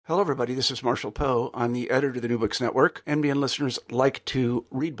Hello, everybody. This is Marshall Poe. I'm the editor of the New Books Network. NBN listeners like to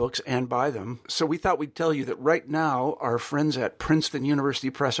read books and buy them. So we thought we'd tell you that right now, our friends at Princeton University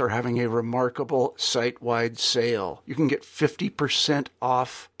Press are having a remarkable site-wide sale. You can get 50%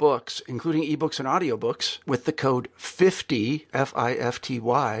 off books, including ebooks and audiobooks, with the code 50,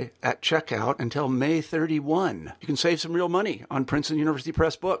 F-I-F-T-Y, at checkout until May 31. You can save some real money on Princeton University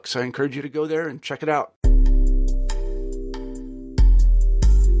Press books. I encourage you to go there and check it out.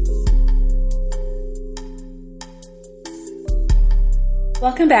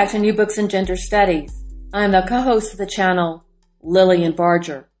 Welcome back to New Books in Gender Studies. I'm the co-host of the channel, Lillian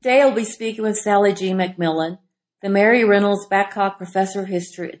Barger. Today I'll be speaking with Sally G. McMillan, the Mary Reynolds Babcock Professor of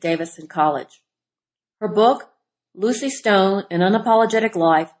History at Davidson College. Her book, Lucy Stone, An Unapologetic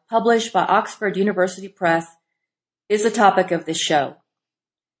Life, published by Oxford University Press, is the topic of this show.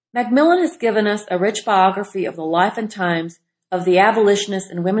 McMillan has given us a rich biography of the life and times of the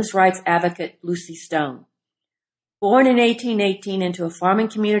abolitionist and women's rights advocate Lucy Stone. Born in 1818 into a farming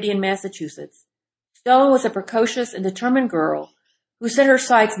community in Massachusetts, Stone was a precocious and determined girl who set her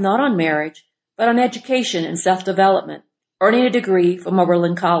sights not on marriage, but on education and self-development, earning a degree from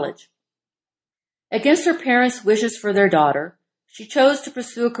Oberlin College. Against her parents' wishes for their daughter, she chose to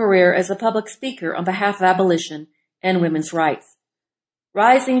pursue a career as a public speaker on behalf of abolition and women's rights.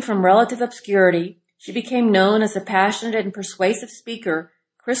 Rising from relative obscurity, she became known as a passionate and persuasive speaker,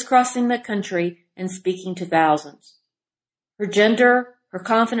 crisscrossing the country and speaking to thousands. Her gender, her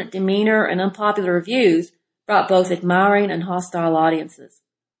confident demeanor, and unpopular views brought both admiring and hostile audiences.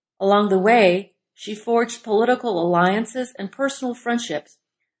 Along the way, she forged political alliances and personal friendships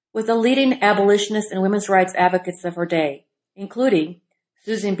with the leading abolitionist and women's rights advocates of her day, including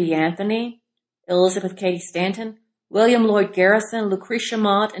Susan B. Anthony, Elizabeth Cady Stanton, William Lloyd Garrison, Lucretia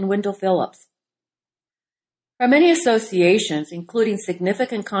Mott, and Wendell Phillips. Her many associations, including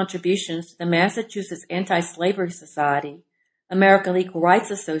significant contributions to the Massachusetts Anti-Slavery Society, American Equal Rights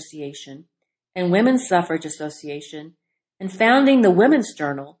Association, and Women's Suffrage Association, and founding the Women's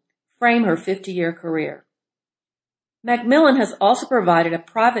Journal, frame her 50-year career. McMillan has also provided a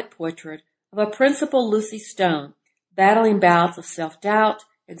private portrait of a principal Lucy Stone, battling bouts of self-doubt,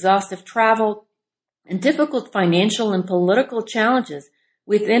 exhaustive travel, and difficult financial and political challenges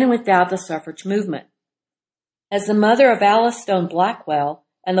within and without the suffrage movement. As the mother of Alice Stone Blackwell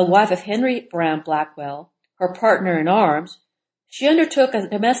and the wife of Henry Brown Blackwell, her partner in arms, she undertook a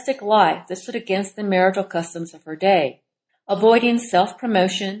domestic life that stood against the marital customs of her day, avoiding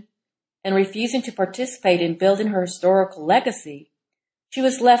self-promotion and refusing to participate in building her historical legacy. She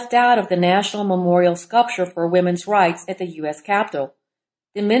was left out of the National Memorial Sculpture for Women's Rights at the U.S. Capitol,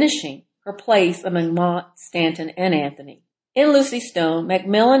 diminishing her place among Mott, Stanton, and Anthony. In Lucy Stone,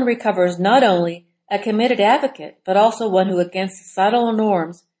 McMillan recovers not only a committed advocate, but also one who, against societal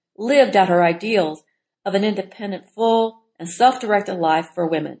norms, lived out her ideals of an independent, full, and self-directed life for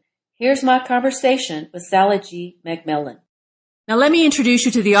women. Here's my conversation with Sally G. McMillan. Now let me introduce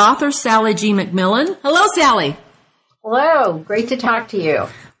you to the author, Sally G. McMillan. Hello, Sally. Hello. Great to talk to you.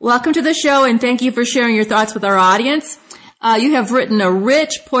 Welcome to the show, and thank you for sharing your thoughts with our audience. You have written a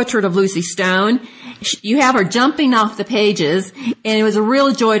rich portrait of Lucy Stone. You have her jumping off the pages, and it was a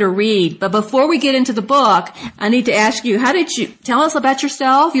real joy to read. But before we get into the book, I need to ask you, how did you tell us about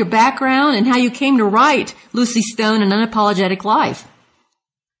yourself, your background, and how you came to write Lucy Stone, An Unapologetic Life?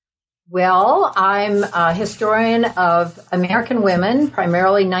 Well, I'm a historian of American women,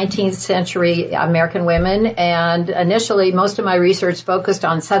 primarily 19th century American women, and initially most of my research focused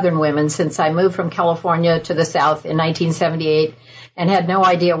on Southern women since I moved from California to the South in 1978 and had no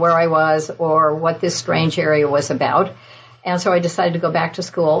idea where I was or what this strange area was about. And so I decided to go back to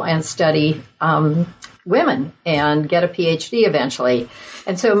school and study women and get a PhD eventually.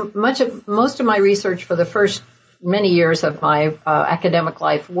 And so most of my research for the first many years of my academic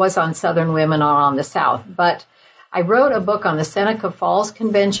life was on Southern women or on the South. But I wrote a book on the Seneca Falls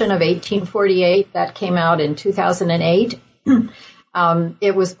Convention of 1848 that came out in 2008.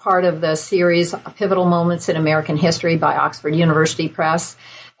 It was part of the series Pivotal Moments in American History by Oxford University Press.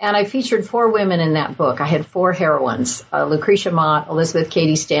 And I featured 4 women in that book. I had 4 heroines, Lucretia Mott, Elizabeth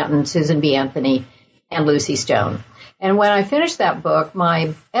Cady Stanton, Susan B. Anthony, and Lucy Stone. And when I finished that book,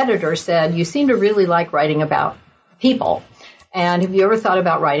 my editor said, "You seem to really like writing about people. And have you ever thought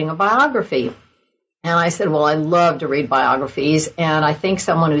about writing a biography?" And I said, well, I love to read biographies, and I think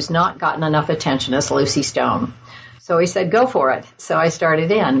someone who's not gotten enough attention is Lucy Stone. So he said, go for it. So I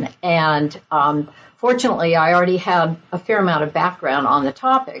started in. And fortunately, I already had a fair amount of background on the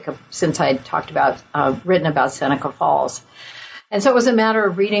topic since I had written about Seneca Falls. And so it was a matter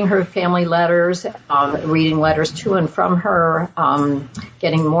of reading her family letters, reading letters to and from her,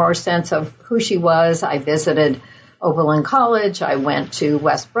 getting more sense of who she was. I visited Oberlin College. I went to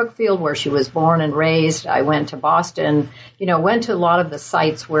West Brookfield, where she was born and raised. I went to Boston, went to a lot of the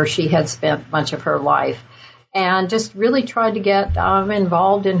sites where she had spent much of her life, and just really tried to get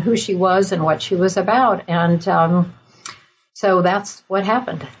involved in who she was and what she was about. And so that's what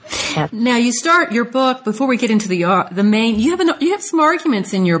happened. Now, you start your book, before we get into the main, you have some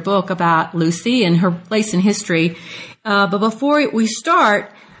arguments in your book about Lucy and her place in history. But before we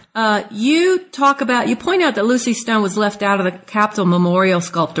start, you point out that Lucy Stone was left out of the Capitol Memorial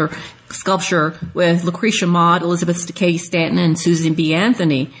sculpture with Lucretia Mott, Elizabeth Cady Stanton, and Susan B.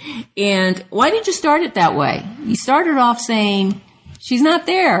 Anthony. And why did you start it that way? You started off saying she's not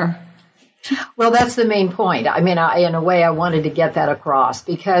there. Well, that's the main point. I mean, in a way, I wanted to get that across,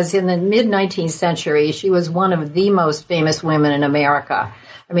 because in the mid-19th century, she was one of the most famous women in America.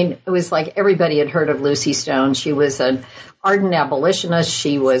 I mean, it was like everybody had heard of Lucy Stone. She was an ardent abolitionist.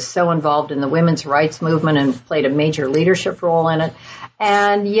 She was so involved in the women's rights movement and played a major leadership role in it.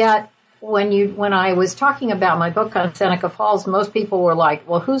 And yet, when I was talking about my book on Seneca Falls, most people were like,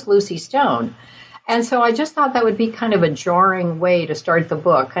 well, who's Lucy Stone? And so I just thought that would be kind of a jarring way to start the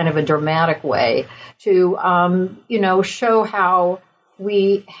book, kind of a dramatic way to, show how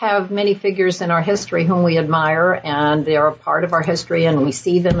we have many figures in our history whom we admire, and they're a part of our history, and we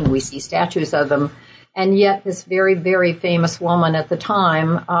see them, and we see statues of them. And yet this very, very famous woman at the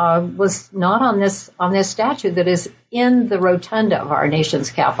time was not on this statue that is in the rotunda of our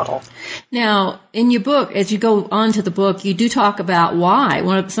nation's capital. Now, in your book, as you go on to the book, you do talk about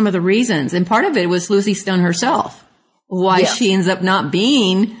why, some of the reasons. And part of it was Lucy Stone herself, why she ends up not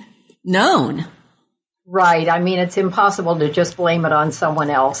being known. Right. I mean, it's impossible to just blame it on someone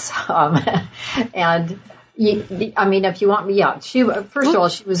else. If you want me, first of all,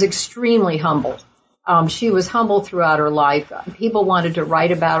 she was extremely humble. She was humble throughout her life. People wanted to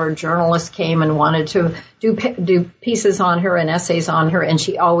write about her. Journalists came and wanted to do pieces on her and essays on her, and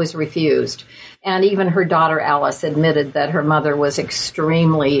she always refused. And even her daughter Alice admitted that her mother was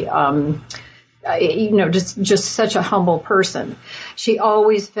extremely, just such a humble person. She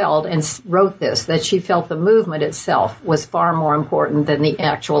always felt, and wrote this, that she felt the movement itself was far more important than the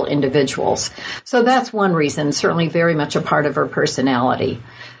actual individuals. So that's one reason, certainly very much a part of her personality.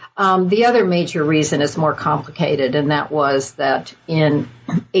 The other major reason is more complicated, and that was that in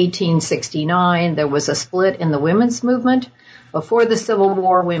 1869, there was a split in the women's movement. Before the Civil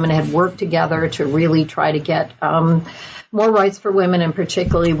War, women had worked together to really try to get more rights for women, and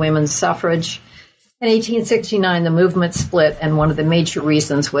particularly women's suffrage. In 1869, the movement split, and one of the major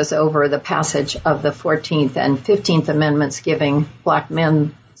reasons was over the passage of the 14th and 15th Amendments giving black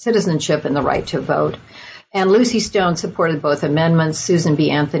men citizenship and the right to vote. And Lucy Stone supported both amendments. Susan B.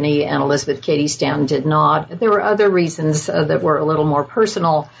 Anthony and Elizabeth Cady Stanton did not. There were other reasons that were a little more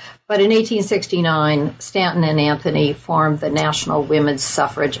personal. But in 1869, Stanton and Anthony formed the National Women's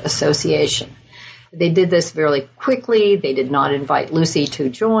Suffrage Association. They did this very quickly. They did not invite Lucy to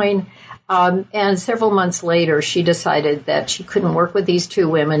join. And several months later, she decided that she couldn't work with these two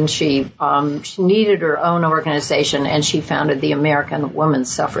women. She needed her own organization, and she founded the American Women's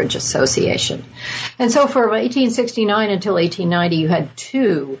Suffrage Association. And so from 1869 until 1890, you had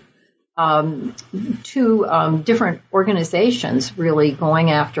two different organizations really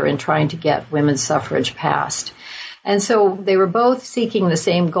going after and trying to get women's suffrage passed. And so they were both seeking the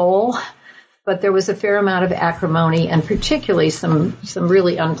same goal, but there was a fair amount of acrimony and particularly some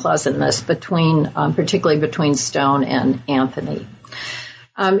really unpleasantness particularly between Stone and Anthony.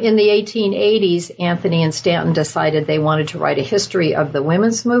 In the 1880s, Anthony and Stanton decided they wanted to write a history of the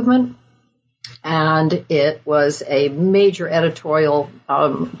women's movement, and it was a major editorial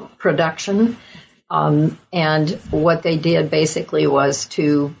production. And what they did basically was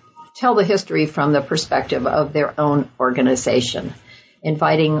to tell the history from the perspective of their own organization,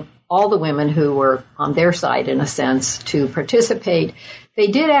 inviting all the women who were on their side, in a sense, to participate. They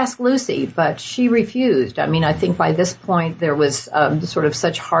did ask Lucy, but she refused. I mean, I think by this point there was sort of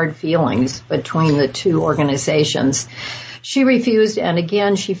such hard feelings between the two organizations. She refused, and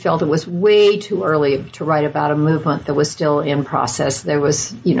again, she felt it was way too early to write about a movement that was still in process. There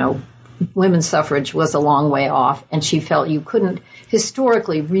was, women's suffrage was a long way off, and she felt you couldn't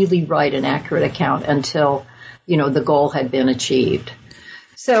historically really write an accurate account until, the goal had been achieved.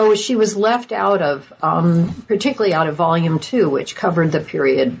 So she was left out of, particularly out of Volume 2, which covered the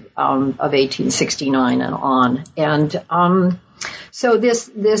period of 1869 and on. And so the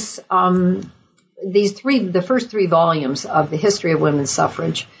first three volumes of the history of women's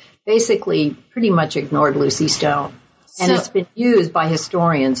suffrage basically pretty much ignored Lucy Stone. And it's been used by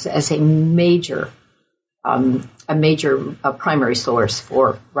historians as a major primary source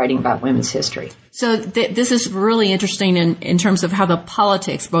for writing about women's history. So this is really interesting in terms of how the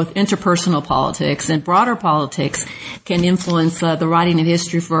politics, both interpersonal politics and broader politics, can influence the writing of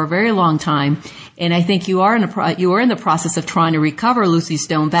history for a very long time. And I think you are in the process of trying to recover Lucy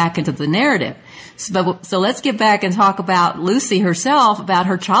Stone back into the narrative. So let's get back and talk about Lucy herself, about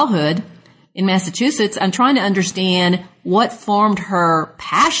her childhood in Massachusetts. I'm trying to understand what formed her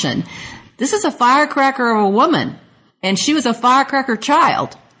passion. This is a firecracker of a woman, and she was a firecracker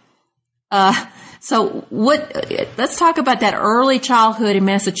child. Let's talk about that early childhood in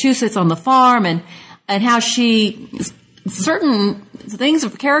Massachusetts on the farm and how certain things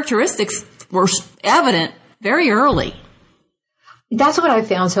of characteristics were evident very early. That's what I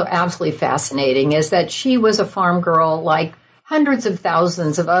found so absolutely fascinating, is that she was a farm girl like hundreds of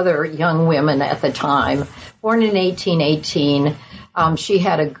thousands of other young women at the time. Born in 1818, she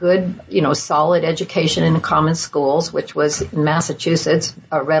had a good, solid education in common schools, which was in Massachusetts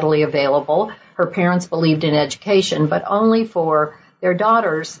readily available. Her parents believed in education, but only for their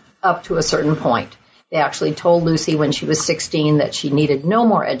daughters up to a certain point. They actually told Lucy when she was 16 that she needed no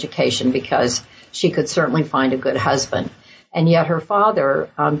more education because she could certainly find a good husband. And yet her father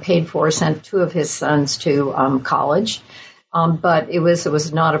sent two of his sons to college. But it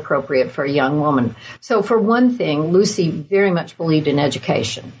was not appropriate for a young woman. So for one thing, Lucy very much believed in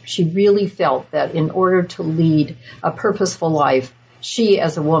education. She really felt that in order to lead a purposeful life, she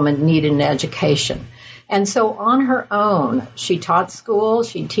as a woman needed an education. And so on her own, she taught school.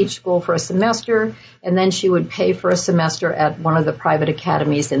 She'd teach school for a semester, and then she would pay for a semester at one of the private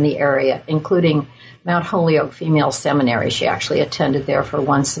academies in the area, including Mount Holyoke Female Seminary. She actually attended there for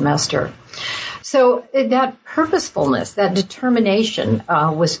one semester. So that purposefulness, that determination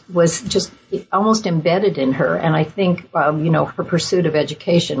was just almost embedded in her. And I think, her pursuit of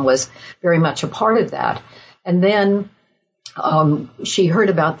education was very much a part of that. And then she heard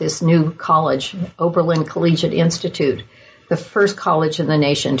about this new college, Oberlin Collegiate Institute, the first college in the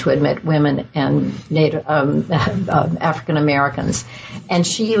nation to admit women and Native African Americans. And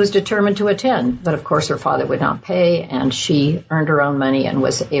she was determined to attend, but of course her father would not pay, and she earned her own money and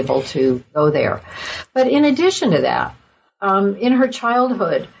was able to go there. But in addition to that, in her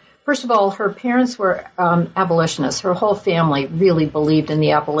childhood, first of all, her parents were abolitionists. Her whole family really believed in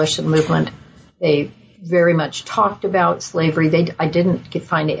the abolition movement. They very much talked about slavery. I didn't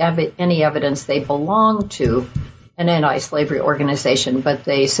find any evidence they belonged to an anti-slavery organization, but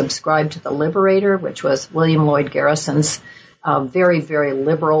they subscribed to the Liberator, which was William Lloyd Garrison's very, very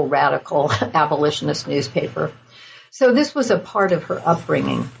liberal, radical abolitionist newspaper. So this was a part of her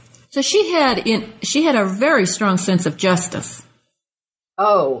upbringing. So she had a very strong sense of justice.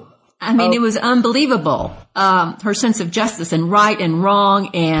 It was unbelievable. Her sense of justice and right and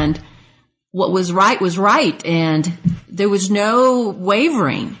wrong, and what was right, and there was no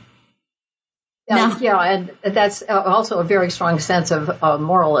wavering. And that's also a very strong sense of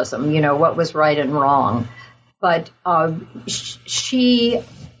moralism, what was right and wrong. But she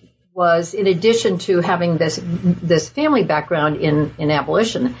was, in addition to having this family background in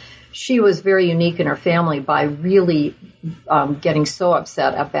abolition, she was very unique in her family by really getting so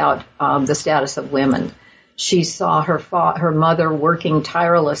upset about the status of women. She saw her mother working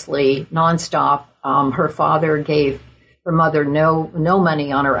tirelessly, nonstop. Her father gave her mother no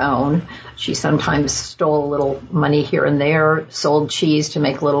money on her own. She sometimes stole a little money here and there, sold cheese to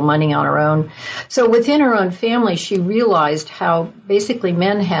make a little money on her own. So within her own family, she realized how basically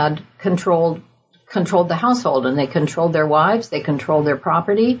men had controlled the household, and they controlled their wives, they controlled their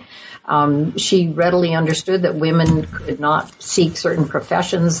property. She readily understood that women could not seek certain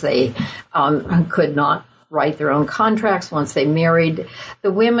professions. They could not write their own contracts once they married.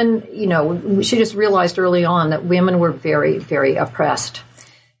 The women, she just realized early on that women were very, very oppressed.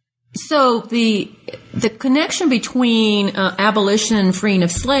 So the connection between abolition and freeing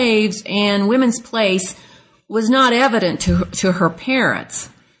of slaves and women's place was not evident to her parents.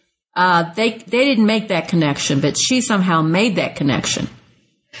 They didn't make that connection, but she somehow made that connection.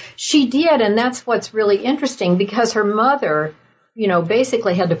 She did, and that's what's really interesting, because her mother,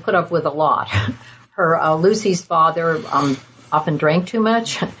 basically had to put up with a lot. Lucy's father often drank too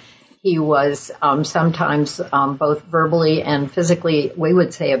much. He was sometimes both verbally and physically, we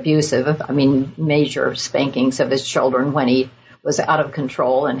would say, abusive. Major spankings of his children when he was out of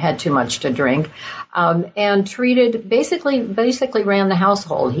control and had too much to drink, and basically ran the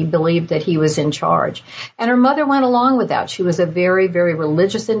household. He believed that he was in charge. And her mother went along with that. She was a very, very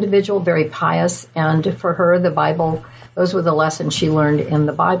religious individual, very pious, and for her, the Bible, those were the lessons she learned in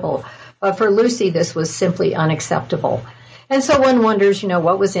the Bible. But for Lucy, this was simply unacceptable. And so one wonders,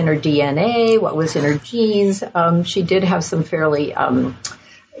 what was in her DNA, what was in her genes. She did have some fairly,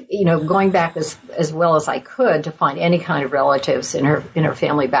 going back as well as I could to find any kind of relatives in her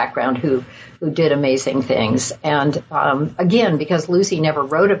family background who did amazing things. And again, because Lucy never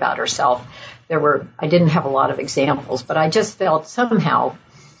wrote about herself, I didn't have a lot of examples, but I just felt somehow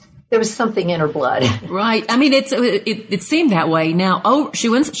there was something in her blood. Right. I mean, it seemed that way. Now, she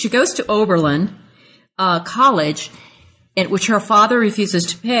goes to Oberlin College, which her father refuses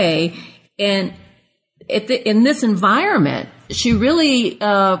to pay, and in this environment, she really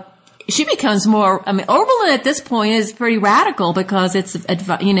she becomes more. I mean, Oberlin at this point is pretty radical because it's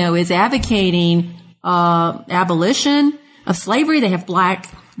is advocating abolition of slavery. They have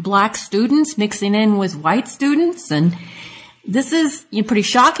black students mixing in with white students, and this is pretty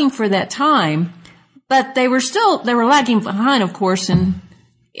shocking for that time. But they were lagging behind, of course, in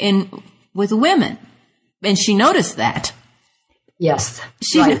with women, and she noticed that. Yes,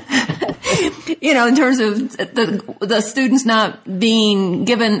 right. In terms of the students not being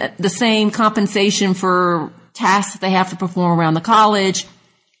given the same compensation for tasks that they have to perform around the college,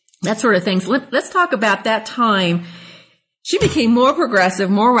 that sort of thing. So let's talk about that time. She became more progressive,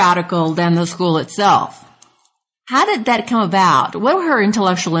 more radical than the school itself. How did that come about? What were her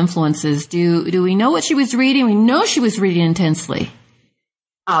intellectual influences? Do we know what she was reading? We know she was reading intensely.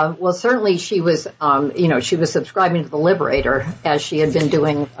 Well, certainly she was, she was subscribing to the Liberator, as she had been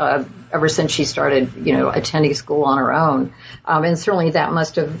doing ever since she started, attending school on her own. And certainly that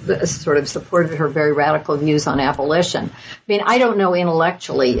must have sort of supported her very radical views on abolition. I mean, I don't know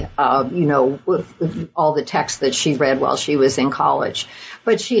intellectually, all the texts that she read while she was in college,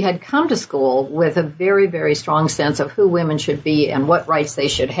 but she had come to school with a very, very strong sense of who women should be and what rights they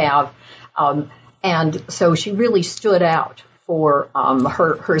should have. And so she really stood out for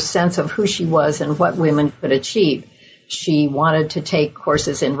her sense of who she was and what women could achieve. She wanted to take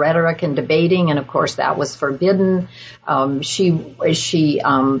courses in rhetoric and debating, and of course that was forbidden. Her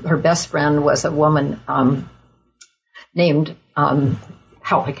best friend was a woman named I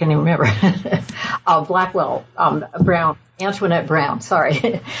can't even remember Brown. Antoinette Brown,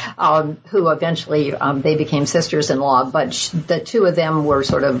 who eventually they became sisters-in-law, but the two of them were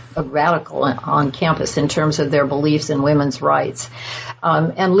sort of radical on campus in terms of their beliefs in women's rights.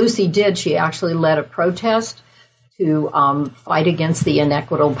 And Lucy she actually led a protest to fight against the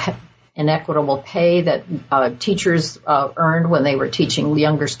inequitable pay that teachers earned when they were teaching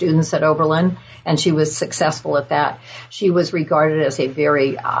younger students at Oberlin, and she was successful at that. She was regarded as a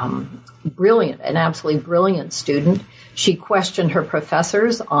very absolutely brilliant student. She questioned her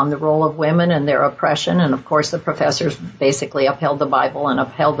professors on the role of women and their oppression, and of course the professors basically upheld the Bible and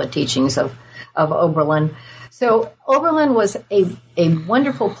upheld the teachings of Oberlin. So Oberlin was a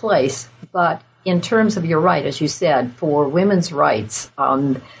wonderful place, but in terms of, you're right, as you said, for women's rights,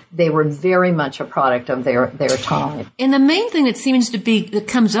 they were very much a product of their time. And the main thing that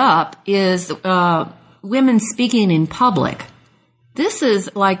comes up is women speaking in public. This is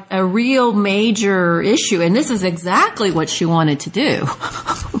like a real major issue, and this is exactly what she wanted to do,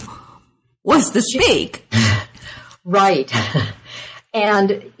 was to speak. Right.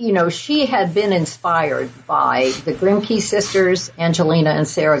 And, she had been inspired by the Grimke sisters, Angelina and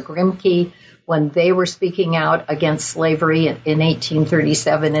Sarah Grimke, when they were speaking out against slavery in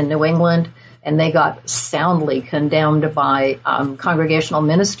 1837 in New England, and they got soundly condemned by congregational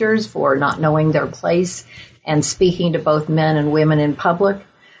ministers for not knowing their place and speaking to both men and women in public.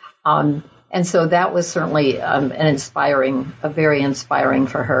 And so that was certainly very inspiring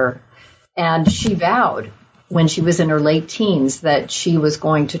for her. And she vowed when she was in her late teens that she was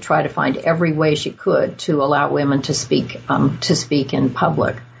going to try to find every way she could to allow women to speak in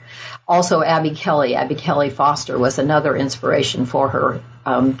public. Also, Abby Kelly Foster was another inspiration for her.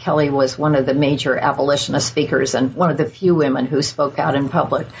 Kelly was one of the major abolitionist speakers and one of the few women who spoke out in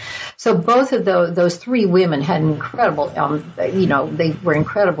public. So both of those three women had incredible, they were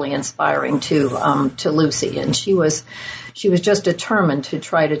incredibly inspiring to Lucy, and she was just determined to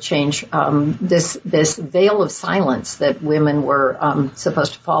try to change this veil of silence that women were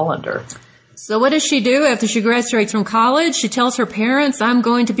supposed to fall under. So what does she do after she graduates from college? She tells her parents, "I'm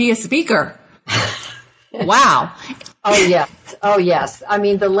going to be a speaker." Wow. Oh, yes. I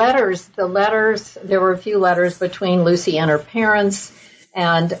mean, the letters, there were a few letters between Lucy and her parents.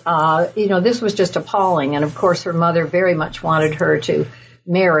 And, this was just appalling. And of course, her mother very much wanted her to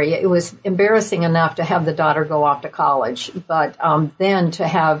marry. It was embarrassing enough to have the daughter go off to college, but then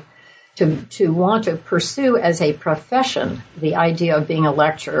to want to pursue as a profession the idea of being a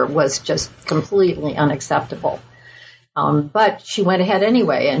lecturer was just completely unacceptable. But she went ahead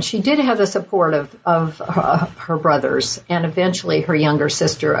anyway, and she did have the support of her brothers, and eventually her younger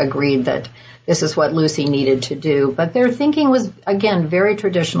sister agreed that this is what Lucy needed to do. But their thinking was, again, very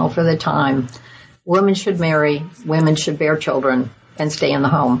traditional for the time. Women should marry, women should bear children, and stay in the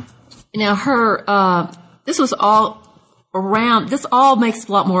home. Now, this was all around, this all makes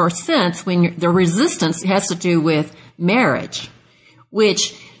a lot more sense when the resistance has to do with marriage,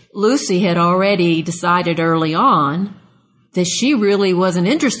 which Lucy had already decided early on that she really wasn't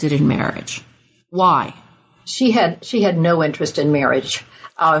interested in marriage. Why? She had no interest in marriage.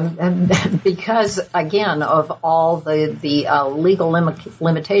 Because, again, of all the legal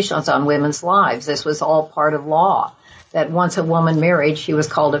limitations on women's lives, this was all part of law, that once a woman married, she was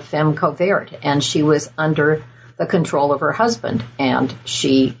called a femme covert, and she was under the control of her husband, and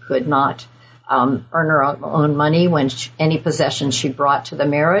she could not earn her own money when any possessions she brought to the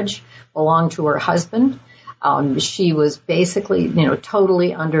marriage belonged to her husband. She was basically,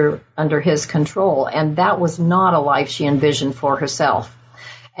 totally under his control, and that was not a life she envisioned for herself.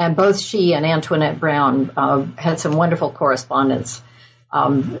 And both she and Antoinette Brown had some wonderful correspondence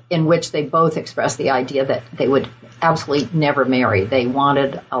in which they both expressed the idea that they would absolutely never marry. They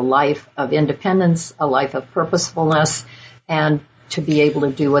wanted a life of independence, a life of purposefulness, and to be able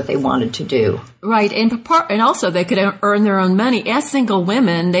to do what they wanted to do. Right, and also they could earn their own money. As single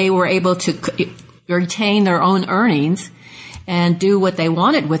women, they were able to retain their own earnings and do what they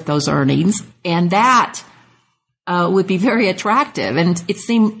wanted with those earnings, and that would be very attractive. And it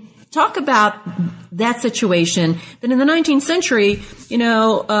seemed, talk about that situation, that in the 19th century,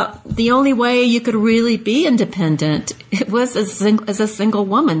 the only way you could really be independent was as a single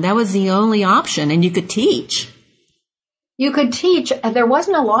woman. That was the only option, and you could teach. You could teach. There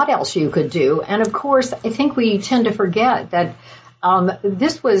wasn't a lot else you could do. And of course, I think we tend to forget that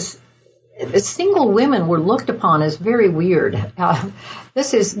single women were looked upon as very weird.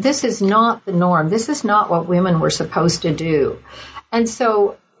 This is not the norm. This is not what women were supposed to do. And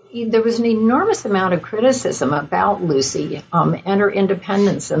so there was an enormous amount of criticism about Lucy and her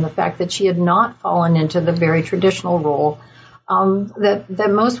independence, and the fact that she had not fallen into the very traditional role that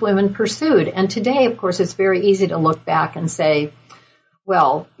most women pursued. And today, of course, it's very easy to look back and say,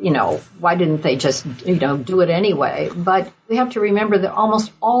 well, why didn't they just, do it anyway? But we have to remember that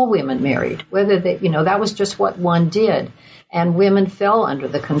almost all women married, whether they, that was just what one did. And women fell under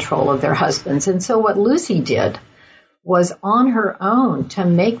the control of their husbands. And so what Lucy did was on her own to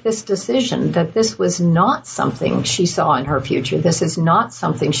make this decision that this was not something she saw in her future. This is not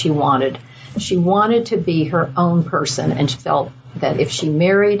something she wanted. She wanted to be her own person, and she felt that if she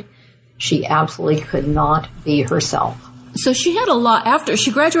married, she absolutely could not be herself. So she had a lot after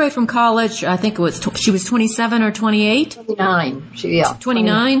she graduated from college. I think she was 27 or 28. 29.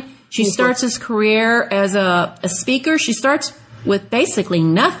 29. She starts his career as a speaker. She starts with basically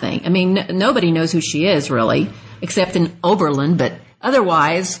nothing. I mean, nobody knows who she is really, except in Oberlin, but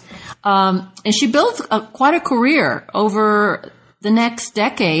otherwise, and she builds quite a career over the next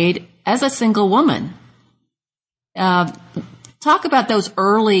decade as a single woman. Talk about those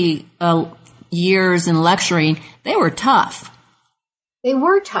early years in lecturing. They were tough. They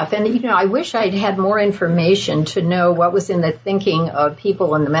were tough. And, I wish I'd had more information to know what was in the thinking of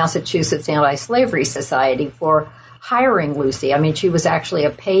people in the Massachusetts Anti-Slavery Society for hiring Lucy. I mean, she was actually a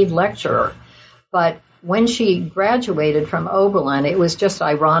paid lecturer. But when she graduated from Oberlin, it was just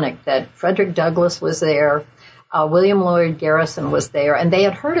ironic that Frederick Douglass was there, William Lloyd Garrison was there, and they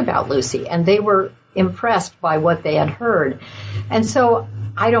had heard about Lucy, and they were impressed by what they had heard. And so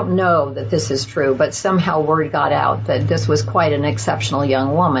I don't know that this is true, but somehow word got out that this was quite an exceptional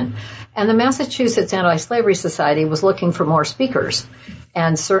young woman. And the Massachusetts Anti-Slavery Society was looking for more speakers.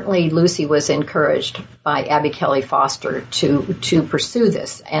 And certainly Lucy was encouraged by Abby Kelly Foster to pursue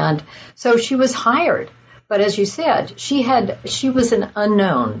this. And so she was hired. But as you said, she was an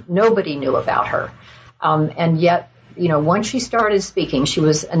unknown. Nobody knew about her. And yet, once she started speaking, she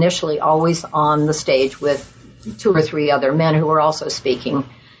was initially always on the stage with 2 or 3 other men who were also speaking.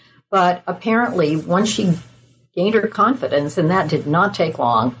 But apparently, once she gained her confidence, and that did not take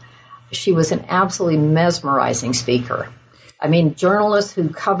long, she was an absolutely mesmerizing speaker. I mean, journalists who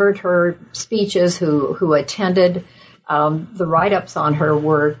covered her speeches, who attended, the write-ups on her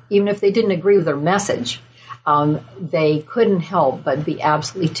were, even if they didn't agree with her message, they couldn't help but be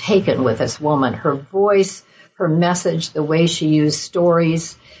absolutely taken with this woman. Her voice, her message, the way she used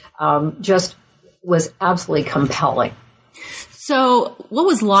stories, just was absolutely compelling. So what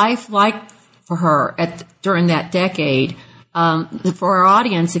was life like for her during that decade? For our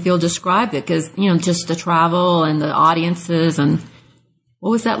audience, if you'll describe it, because, just the travel and the audiences, and what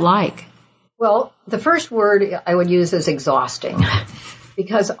was that like? Well, the first word I would use is exhausting,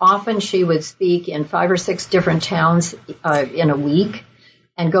 because often she would speak in 5 or 6 different towns in a week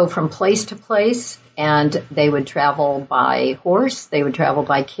and go from place to place, and they would travel by horse, they would travel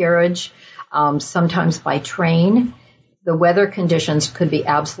by carriage, sometimes by train. The weather conditions could be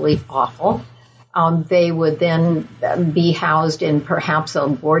absolutely awful. They would then be housed in perhaps a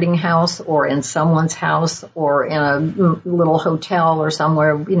boarding house or in someone's house or in a little hotel or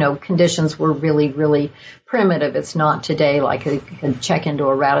somewhere. Conditions were really, really primitive. It's not today like you can check into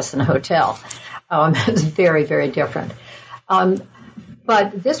a Radisson hotel. It's very, very different.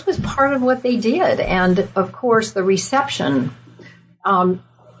 But this was part of what they did. And, of course, the reception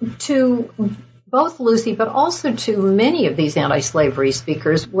to both Lucy, but also to many of these anti-slavery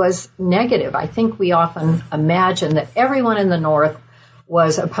speakers, was negative. I think we often imagine that everyone in the North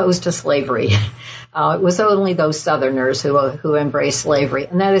was opposed to slavery. It was only those Southerners who embraced slavery,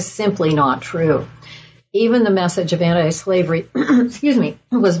 and that is simply not true. Even the message of anti-slavery,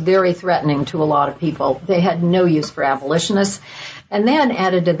 was very threatening to a lot of people. They had no use for abolitionists. And then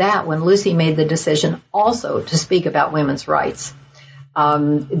added to that, when Lucy made the decision also to speak about women's rights,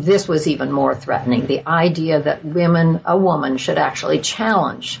 this was even more threatening. The idea that a woman should actually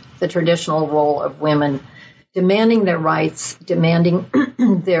challenge the traditional role of women, demanding their rights, demanding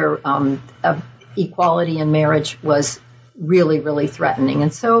their equality in marriage, was really, really threatening.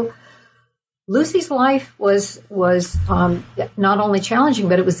 And so Lucy's life was not only challenging,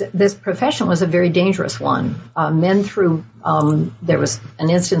 but this profession was a very dangerous one. There was an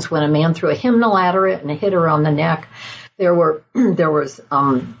instance when a man threw a hymnal at her and hit her on the neck. There was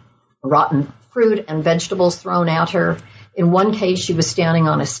rotten fruit and vegetables thrown at her. In one case, she was standing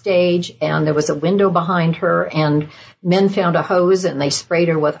on a stage, and there was a window behind her, and men found a hose, and they sprayed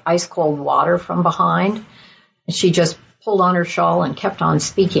her with ice-cold water from behind. She just pulled on her shawl and kept on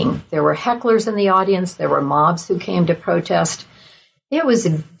speaking. There were hecklers in the audience. There were mobs who came to protest. It was a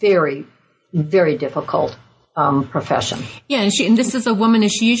very, very difficult profession. Yeah, and this is a woman.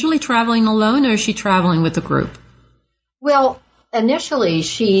 Is she usually traveling alone, or is she traveling with a group? Well, initially,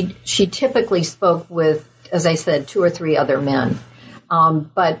 she typically spoke with, as I said, 2 or 3 other men.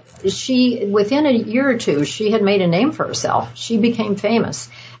 But within a year or two, she had made a name for herself. She became famous.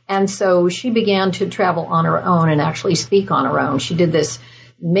 And so she began to travel on her own and actually speak on her own. She did this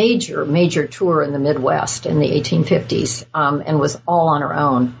major, major tour in the Midwest in the 1850s and was all on her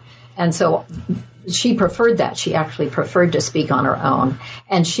own. And so she preferred that. She actually preferred to speak on her own.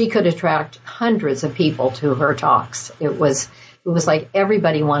 And she could attract hundreds of people to her talks. It was like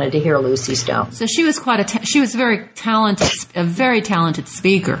everybody wanted to hear Lucy Stone. So she was she was very talented, a very talented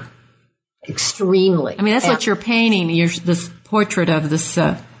speaker. Extremely. I mean, that's what you're painting. This portrait of this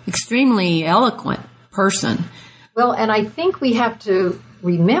extremely eloquent person. Well, and I think we have to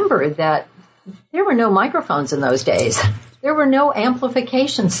remember that there were no microphones in those days. There were no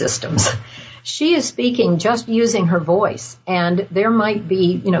amplification systems. She is speaking just using her voice, and there might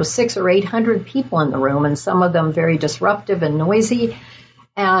be, 600 or 800 people in the room, and some of them very disruptive and noisy.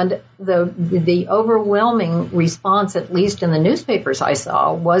 And the overwhelming response, at least in the newspapers I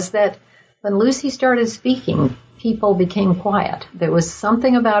saw, was that when Lucy started speaking, people became quiet. There was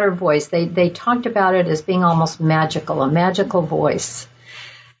something about her voice. They talked about it as being almost magical, a magical voice.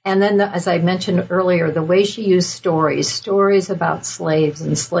 And then, as I mentioned earlier, the way she used stories about slaves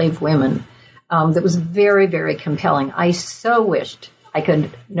and slave women, that was very, very compelling. I so wished I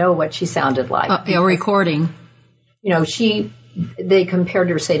could know what she sounded like. A recording. They compared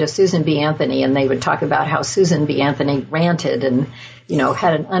her, say, to Susan B. Anthony, and they would talk about how Susan B. Anthony ranted and,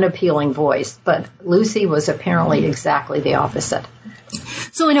 had an unappealing voice. But Lucy was apparently exactly the opposite.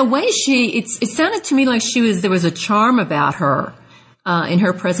 So in a way, it sounded to me like there was a charm about her in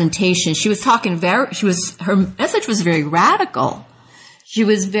her presentation. She was her message was very radical. She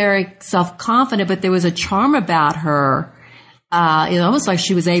was very self-confident, but there was a charm about her. Almost like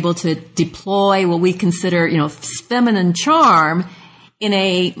she was able to deploy what we consider, feminine charm in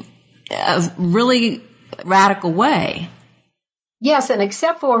a really radical way. Yes, and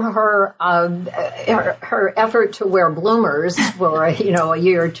except for her effort to wear bloomers for a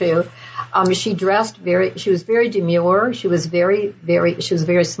year or two, she was very demure. She was a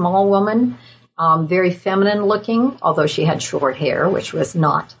very small woman. Very feminine looking, although she had short hair, which was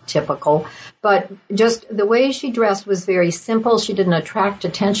not typical. But just the way she dressed was very simple. She didn't attract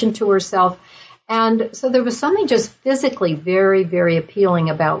attention to herself. And so there was something just physically very, very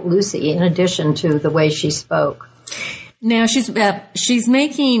appealing about Lucy, in addition to the way she spoke. Now she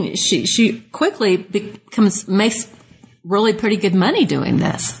quickly makes really pretty good money doing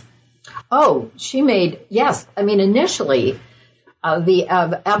this. Oh, she made, yes. I mean, initially, The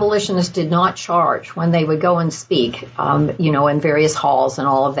abolitionists did not charge when they would go and speak, in various halls and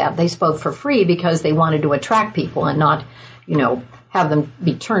all of that. They spoke for free because they wanted to attract people and not, have them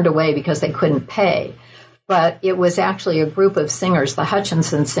be turned away because they couldn't pay. But it was actually a group of singers, the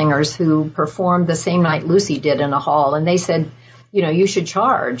Hutchinson Singers, who performed the same night Lucy did in a hall. And they said, you should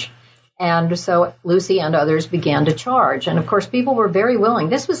charge. And so Lucy and others began to charge. And, of course, people were very willing.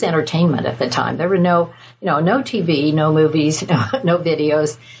 This was entertainment at the time. There were no TV, no movies, no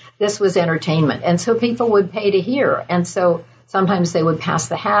videos. This was entertainment. And so people would pay to hear. And so sometimes they would pass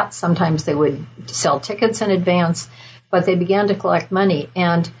the hat. Sometimes they would sell tickets in advance. But they began to collect money.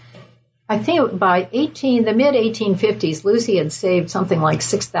 And I think by the mid-1850s, Lucy had saved something like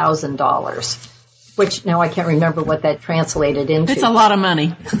 $6,000, which now I can't remember what that translated into. It's a lot of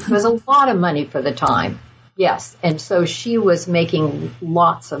money. It was a lot of money for the time. Yes. And so she was making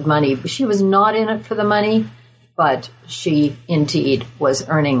lots of money. She was not in it for the money, but she indeed was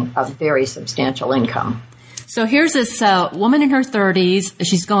earning a very substantial income. So here's this woman in her 30s.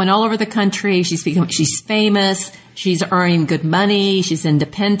 She's going all over the country. She's famous. She's earning good money. She's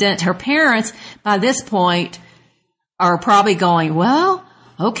independent. Her parents, by this point, are probably going, well,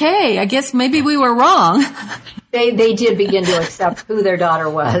 okay, I guess maybe we were wrong. They did begin to accept who their daughter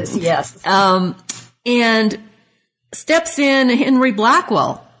was, yes. And steps in Henry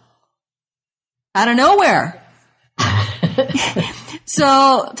Blackwell out of nowhere.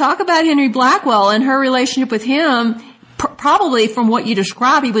 So talk about Henry Blackwell and her relationship with him. Probably from what you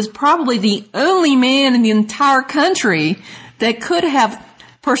described, he was probably the only man in the entire country that could have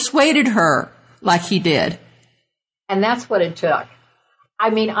persuaded her like he did. And that's what it took.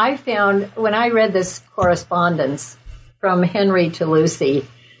 I mean, I found when I read this correspondence from Henry to Lucy,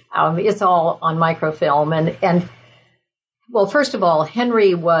 it's all on microfilm. And well, first of all,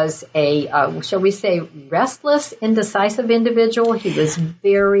 Henry was a, shall we say, restless, indecisive individual. He was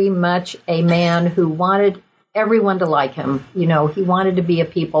very much a man who wanted everyone to like him. He wanted to be a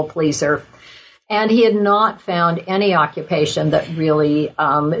people pleaser. And he had not found any occupation that really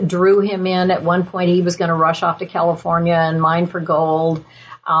drew him in. At one point, he was going to rush off to California and mine for gold.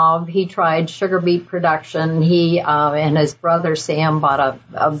 He tried sugar beet production. He and his brother Sam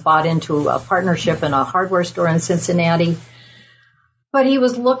bought into a partnership in a hardware store in Cincinnati. But he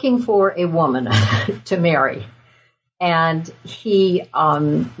was looking for a woman to marry. And he,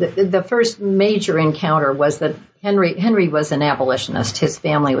 the first major encounter was that Henry was an abolitionist. His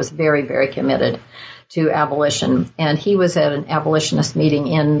family was very, very committed to abolition. And he was at an abolitionist meeting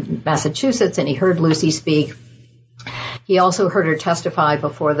in Massachusetts, and he heard Lucy speak. He also heard her testify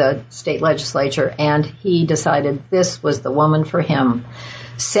before the state legislature, and he decided this was the woman for him.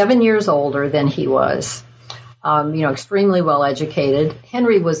 7 years older than he was. Extremely well educated.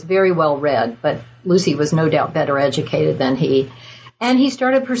 Henry was very well read, but Lucy was no doubt better educated than he. And he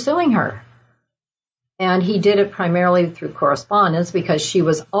started pursuing her. And he did it primarily through correspondence because she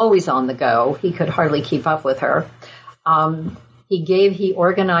was always on the go. He could hardly keep up with her. He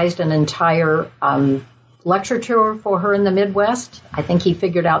organized an entire lecture tour for her in the Midwest. I think he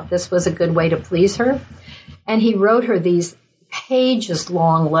figured out this was a good way to please her. And he wrote her these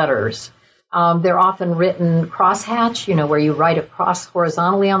pages-long letters. They're often written crosshatch, where you write a cross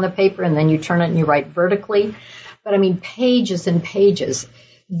horizontally on the paper and then you turn it and you write vertically. But I mean, pages and pages.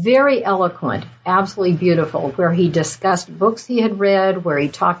 Very eloquent, absolutely beautiful, where he discussed books he had read, where he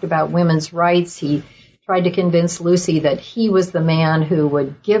talked about women's rights. He tried to convince Lucy that he was the man who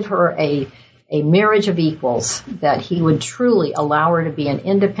would give her a marriage of equals, that he would truly allow her to be an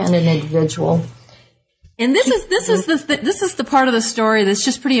independent individual. And this is the part of the story that's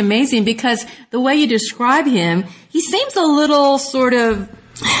just pretty amazing, because the way you describe him, he seems a little sort of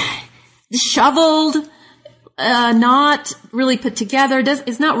disheveled, not really put together,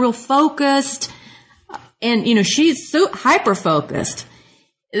 is not real focused. And, she's so hyper-focused.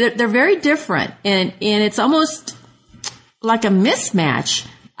 They're very different. And it's almost like a mismatch.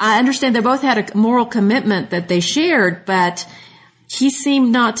 I understand they both had a moral commitment that they shared, but he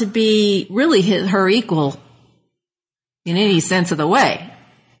seemed not to be really her equal in any sense of the way.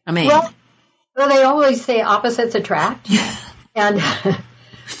 I mean, well they always say opposites attract,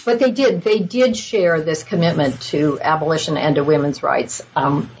 but they did share this commitment to abolition and to women's rights.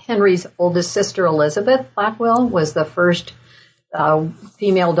 Henry's oldest sister, Elizabeth Blackwell, was the first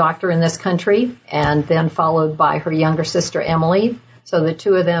female doctor in this country, and then followed by her younger sister, Emily. So the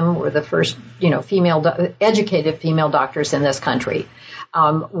two of them were the first, educated female doctors in this country.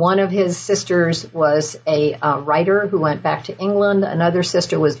 One of his sisters was a writer who went back to England. Another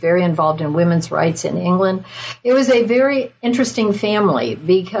sister was very involved in women's rights in England. It was a very interesting family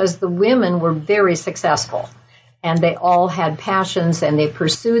because the women were very successful. and they all had passions and they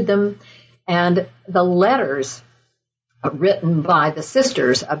pursued them. And the letters written by the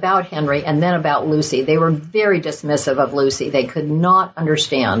sisters about Henry and then about Lucy, they were very dismissive of Lucy. They could not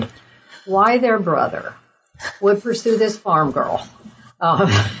understand why their brother would pursue this farm girl.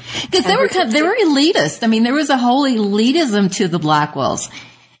 Because they were elitist. I mean, there was a whole elitism to the Blackwells.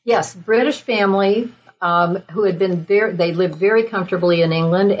 Yes, British family who had been they lived very comfortably in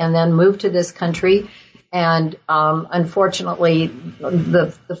England and then moved to this country. And unfortunately,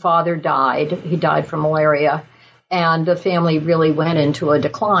 the father died. He died from malaria. And the family really went into a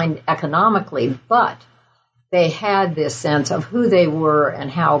decline economically. But they had this sense of who they were and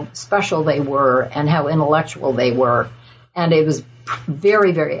how special they were and how intellectual they were. And it was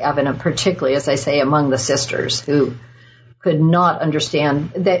very, very evident, particularly, as I say, among the sisters who could not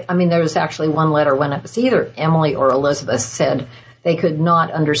understand that. I mean, there was actually one letter when it was either Emily or Elizabeth said they could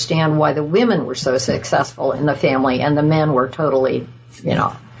not understand why the women were so successful in the family and the men were totally,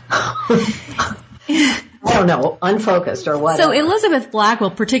 I don't know, unfocused or whatever. So Elizabeth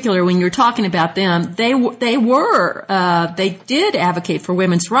Blackwell, particularly when you're talking about them, they did advocate for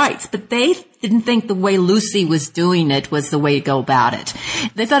women's rights, but they didn't think the way Lucy was doing it was the way to go about it.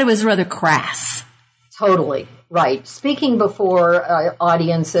 They thought it was rather crass. Totally. Right. Speaking before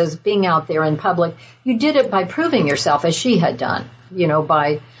audiences, being out there in public, you did it by proving yourself as she had done,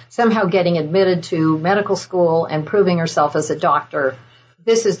 by somehow getting admitted to medical school and proving herself as a doctor.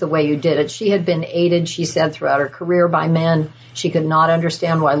 This is the way you did it. She had been aided, she said, throughout her career by men. She could not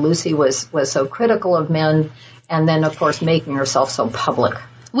understand why Lucy was so critical of men. And then, of course, making herself so public.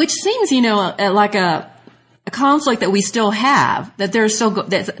 Which seems, like a conflict that we still have, that there's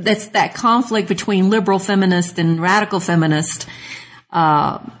that's that conflict between liberal feminist and radical feminist.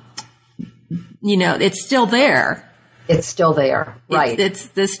 It's still there. It's still there, right? It's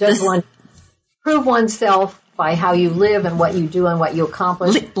this. One prove oneself by how you live and what you do and what you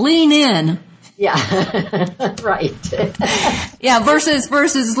accomplish. Lean in. Yeah, right. Yeah,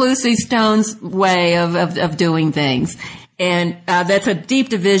 versus Lucy Stone's way of doing things, and that's a deep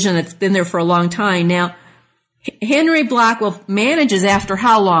division that's been there for a long time now. Henry Blackwell manages after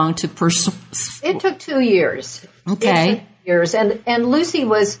how long to pursue? It took 2 years. Okay. It took years. And Lucy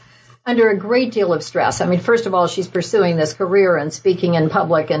was under a great deal of stress. I mean, first of all, she's pursuing this career and speaking in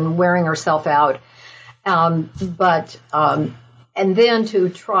public and wearing herself out. And then to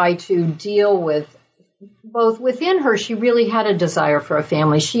try to deal with both within her, she really had a desire for a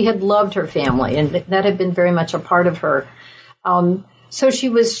family. She had loved her family, and that had been very much a part of her. So she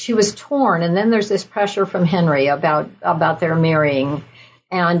was torn, and then there's this pressure from Henry about their marrying,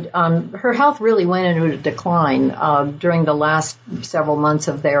 and her health really went into a decline during the last several months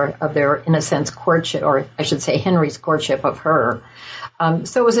of their in a sense courtship, or I should say Henry's courtship of her.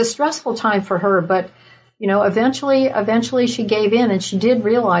 So it was a stressful time for her, but eventually she gave in, and she did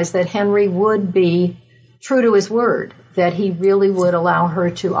realize that Henry would be true to his word, that he really would allow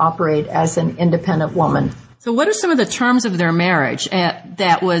her to operate as an independent woman. So what are some of the terms of their marriage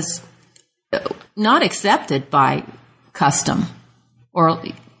that was not accepted by custom? Or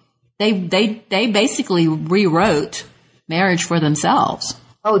they basically rewrote marriage for themselves.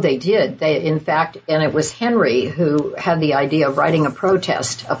 Oh, they did. In fact, and it was Henry who had the idea of writing a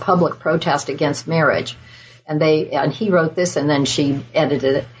public protest against marriage. And he wrote this, and then she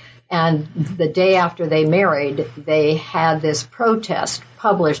edited it. And the day after they married, they had this protest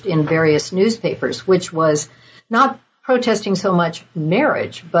published in various newspapers, which was not protesting so much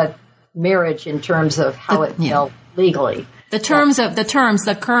marriage, but marriage in terms of how it felt legally. The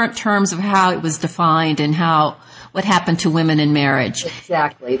current terms of how it was defined and what happened to women in marriage.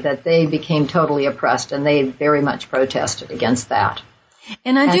 Exactly, that they became totally oppressed, and they very much protested against that.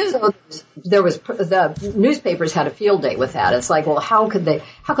 And so the newspapers had a field day with that. It's like, well, how could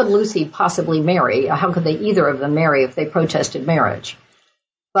Lucy possibly marry? How could they either of them marry if they protested marriage?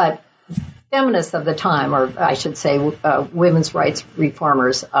 But feminists of the time, or I should say, women's rights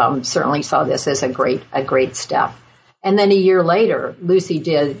reformers, certainly saw this as a great step. And then a year later, Lucy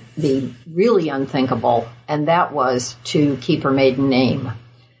did the really unthinkable, and that was to keep her maiden name,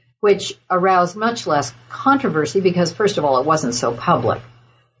 which aroused much less controversy because, first of all, it wasn't so public.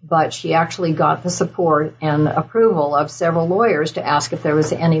 But she actually got the support and approval of several lawyers to ask if there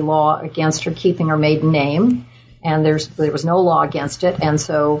was any law against her keeping her maiden name. And there was no law against it. And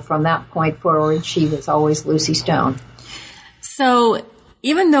so from that point forward, she was always Lucy Stone. So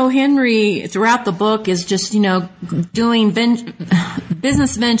even though Henry, throughout the book, is just, doing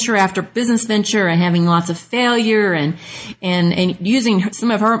business venture after business venture and having lots of failure and using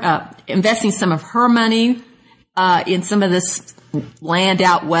some of her, investing some of her money, in some of this land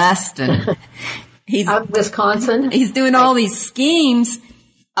out west, and He's out of Wisconsin. He's doing all these schemes.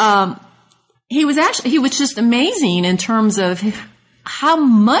 He was just amazing in terms of how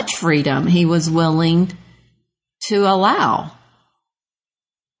much freedom he was willing to allow.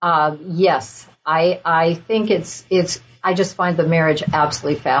 Yes, I think I just find the marriage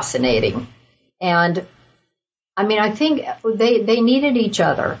absolutely fascinating. And I mean, I think they needed each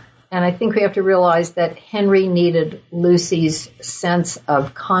other. And I think we have to realize that Henry needed Lucy's sense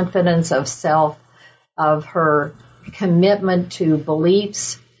of confidence, of self, of her commitment to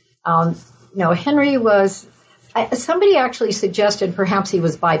beliefs. Henry was, somebody actually suggested perhaps he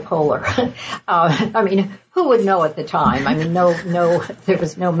was bipolar. I mean, who would know at the time? I mean, there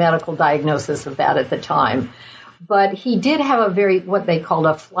was no medical diagnosis of that at the time. But he did have what they called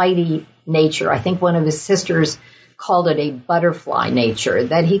a flighty nature. I think one of his sisters called it a butterfly nature,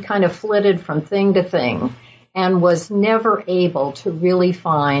 that he kind of flitted from thing to thing and was never able to really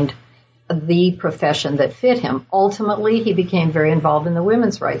find the profession that fit him. Ultimately, he became very involved in the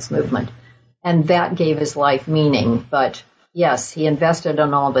women's rights movement, and that gave his life meaning. But yes, he invested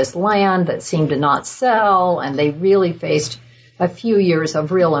in all this land that seemed to not sell, and they really faced a few years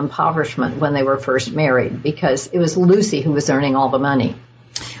of real impoverishment when they were first married, because it was Lucy who was earning all the money.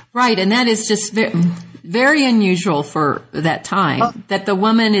 Right, and that is just very unusual for that time, that the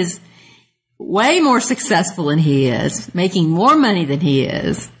woman is way more successful than he is, making more money than he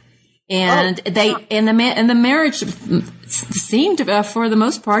is. And the marriage seemed to, for the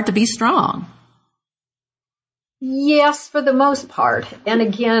most part, to be strong. Yes, for the most part. And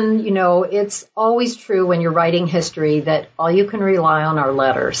again, it's always true when you're writing history that all you can rely on are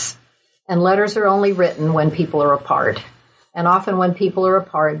letters. And letters are only written when people are apart. And often when people are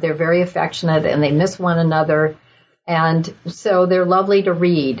apart, they're very affectionate and they miss one another. And so they're lovely to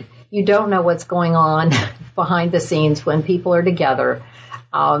read. You don't know what's going on behind the scenes when people are together.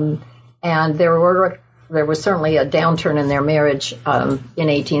 And there was certainly a downturn in their marriage in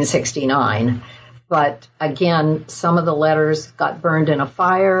 1869. But again, some of the letters got burned in a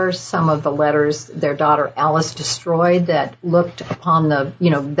fire. Some of the letters their daughter Alice destroyed that looked upon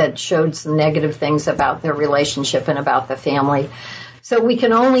that showed some negative things about their relationship and about the family. So we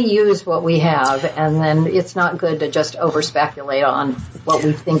can only use what we have, and then it's not good to just over-speculate on what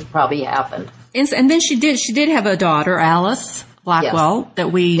we think probably happened. And then she did have a daughter, Alice Blackwell, yes,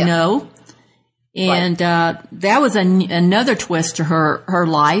 that we know. And that was another twist to her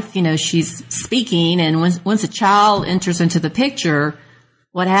life. She's speaking, and once a child enters into the picture,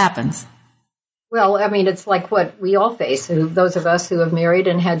 what happens? Well, I mean, it's like what we all face, those of us who have married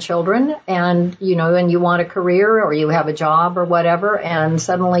and had children, and you want a career or you have a job or whatever, and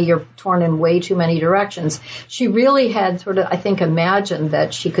suddenly you're torn in way too many directions. She really had sort of, I think, imagined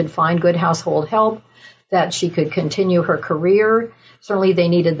that she could find good household help, that she could continue her career. Certainly they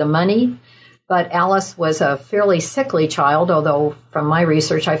needed the money. But Alice was a fairly sickly child, although from my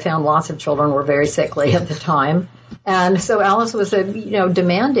research I found lots of children were very sickly at the time. And so Alice was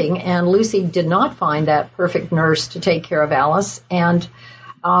demanding, and Lucy did not find that perfect nurse to take care of Alice. And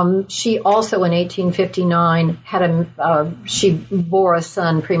she also in 1859 she bore a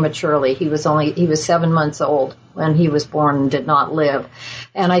son prematurely. He was 7 months old when he was born and did not live.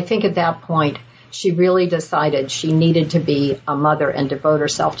 And I think at that point she really decided she needed to be a mother and devote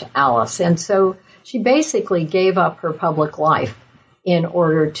herself to Alice. And so she basically gave up her public life in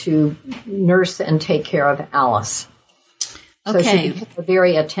order to nurse and take care of Alice. So she became a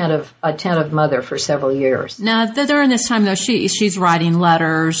very attentive mother for several years. Now, during this time, though, she's writing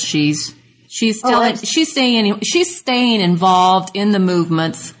letters. She's staying involved in the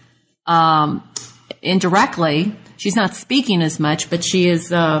movements indirectly. She's not speaking as much, but she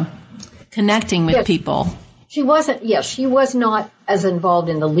is connecting with people. She was not as involved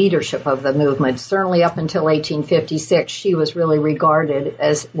in the leadership of the movement. Certainly up until 1856, she was really regarded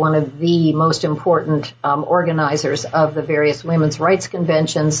as one of the most important organizers of the various women's rights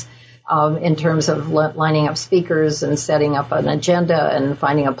conventions in terms of lining up speakers and setting up an agenda and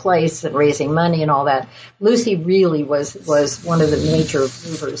finding a place and raising money and all that. Lucy really was one of the major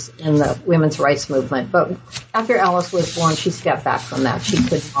movers in the women's rights movement. But after Alice was born, she stepped back from that. She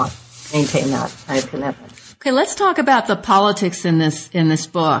could not maintain that kind of commitment. Okay, let's talk about the politics in this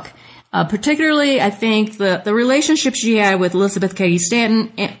book. Particularly, I think the relationship she had with Elizabeth Cady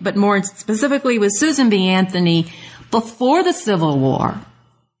Stanton, but more specifically with Susan B. Anthony before the Civil War.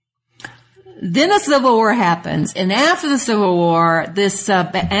 Then the Civil War happens, and after the Civil War, this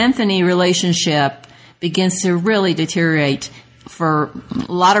Anthony relationship begins to really deteriorate for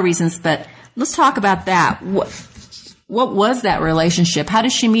a lot of reasons. But let's talk about that. What was that relationship? How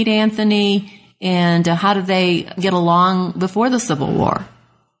did she meet Anthony? And how did they get along before the Civil War?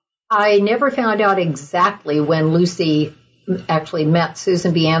 I never found out exactly when Lucy actually met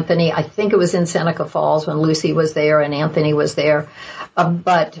Susan B. Anthony. I think it was in Seneca Falls when Lucy was there and Anthony was there.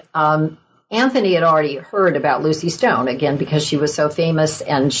 But Anthony had already heard about Lucy Stone, again, because she was so famous,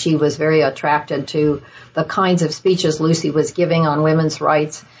 and she was very attracted to the kinds of speeches Lucy was giving on women's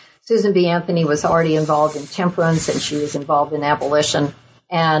rights. Susan B. Anthony was already involved in temperance, and she was involved in abolition.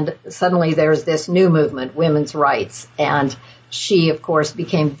 And suddenly there's this new movement, women's rights. And she, of course,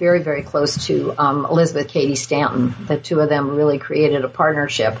 became very, very close to Elizabeth Cady Stanton. The two of them really created a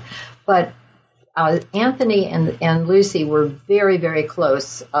partnership. But Anthony and Lucy were very, very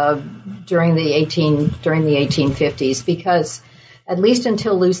close during the 1850s, because at least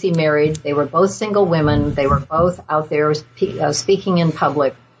until Lucy married, they were both single women. They were both out there speaking in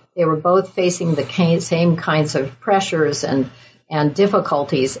public. They were both facing the same kinds of pressures and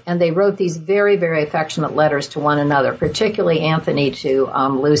difficulties, and they wrote these very, very affectionate letters to one another, particularly Anthony to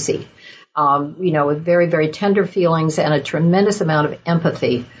Lucy, with very, very tender feelings and a tremendous amount of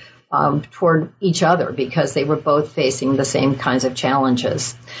empathy toward each other, because they were both facing the same kinds of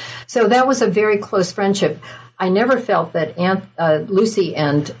challenges. So that was a very close friendship. I never felt that Lucy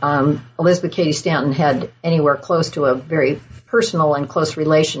and Elizabeth Cady Stanton had anywhere close to a very personal and close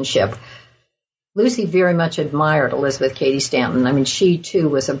relationship. Lucy very much admired Elizabeth Cady Stanton. I mean, she, too,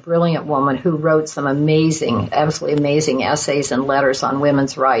 was a brilliant woman who wrote some absolutely amazing essays and letters on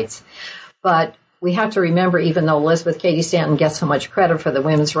women's rights. But we have to remember, even though Elizabeth Cady Stanton gets so much credit for the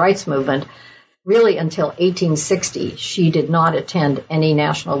women's rights movement, really until 1860, she did not attend any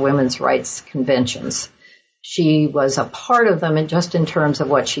national women's rights conventions. She was a part of them, and just in terms of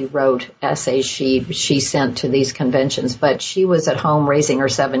what she wrote, essays she sent to these conventions. But she was at home raising her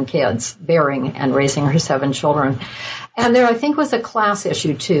 7 kids, bearing and raising her 7 children. And there, I think, was a class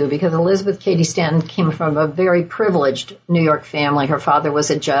issue, too, because Elizabeth Cady Stanton came from a very privileged New York family. Her father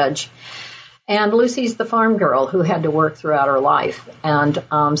was a judge. And Lucy's the farm girl who had to work throughout her life. And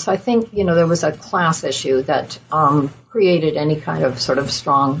so I think, there was a class issue that created any kind of sort of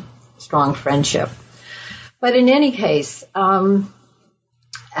strong friendship. But in any case,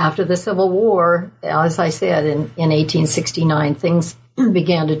 after the Civil War, as I said, in 1869, things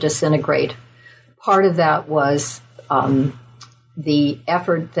began to disintegrate. Part of that was the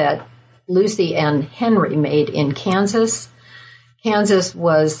effort that Lucy and Henry made in Kansas. Kansas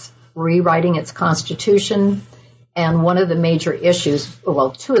was rewriting its constitution, and one of the major issues,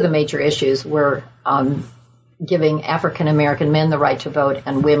 two of the major issues were giving African American men the right to vote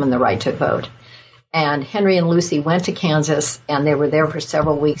and women the right to vote. And Henry and Lucy went to Kansas, and they were there for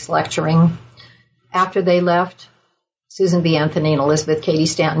several weeks lecturing. After they left, Susan B. Anthony and Elizabeth Cady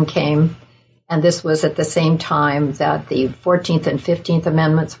Stanton came, and this was at the same time that the 14th and 15th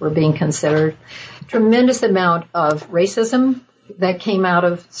Amendments were being considered. Tremendous amount of racism that came out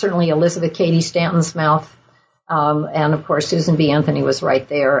of certainly Elizabeth Cady Stanton's mouth, and of course Susan B. Anthony was right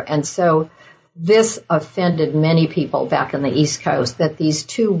there. And so this offended many people back in the East Coast, that these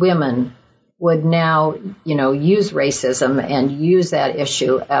two women would now, use racism and use that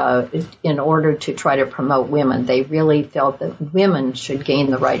issue in order to try to promote women. They really felt that women should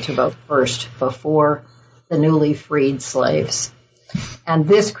gain the right to vote first before the newly freed slaves. And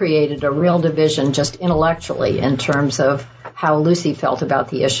this created a real division just intellectually in terms of how Lucy felt about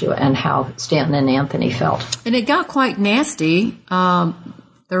the issue and how Stanton and Anthony felt. And it got quite nasty, the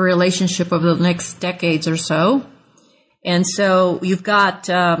relationship over the next decades or so. And so you've got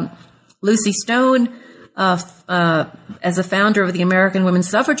Lucy Stone as a founder of the American Women's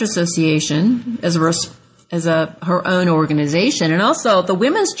Suffrage Association, as her own organization, and also the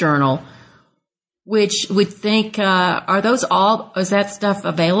Women's Journal, which would think, is that stuff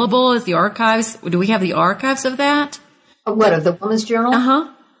available? Is the archives? Do we have the archives of that? What, of the Women's Journal?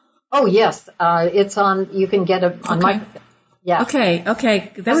 Uh-huh. Oh, yes. It's on, you can get it on my, yeah. Okay.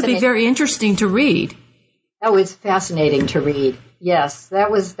 That would be very interesting to read. Oh, it's fascinating to read. Yes,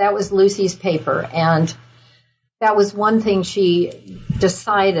 that was Lucy's paper, and that was one thing she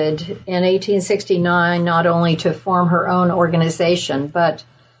decided in 1869, not only to form her own organization, but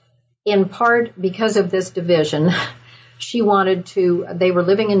in part because of this division, she wanted to, they were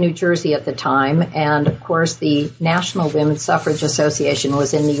living in New Jersey at the time, and of course the National Women's Suffrage Association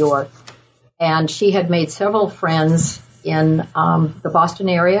was in New York, and she had made several friends in the Boston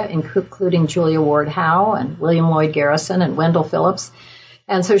area, including Julia Ward Howe and William Lloyd Garrison and Wendell Phillips.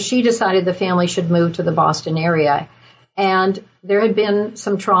 And so she decided the family should move to the Boston area. And there had been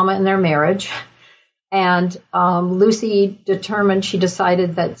some trauma in their marriage. And Lucy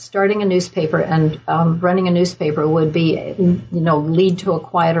decided that starting a newspaper and running a newspaper would be, lead to a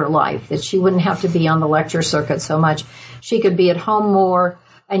quieter life, that she wouldn't have to be on the lecture circuit so much. She could be at home more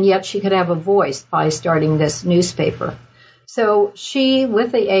and yet she could have a voice by starting this newspaper. So she,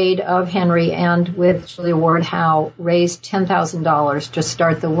 with the aid of Henry and with Julia Ward Howe, raised $10,000 to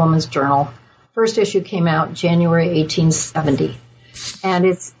start the Woman's Journal. First issue came out January 1870. And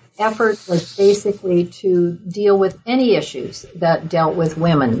its effort was basically to deal with any issues that dealt with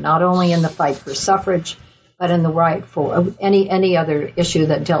women, not only in the fight for suffrage, but in the right for any other issue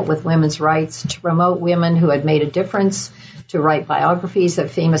that dealt with women's rights, to promote women who had made a difference, to write biographies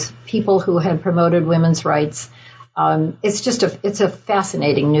of famous people who had promoted women's rights. It's a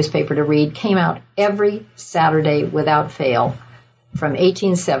fascinating newspaper to read. Came out every Saturday without fail from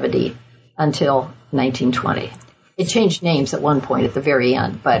 1870 until 1920. It changed names at one point at the very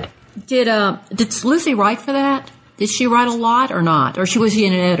end, but did Lucy write for that? Did she write a lot or not, or was she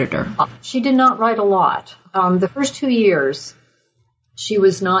an editor? She did not write a lot. The first 2 years, she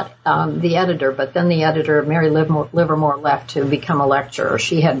was not the editor, but then the editor, Mary Livermore, left to become a lecturer.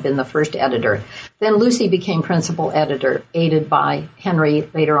 She had been the first editor. Then Lucy became principal editor, aided by Henry,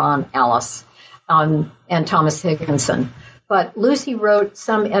 later on Alice, and Thomas Higginson. But Lucy wrote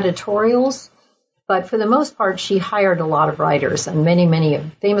some editorials, but for the most part, she hired a lot of writers, and many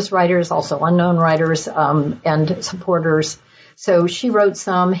famous writers, also unknown writers and supporters. So she wrote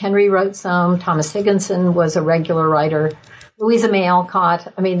some, Henry wrote some, Thomas Higginson was a regular writer, Louisa May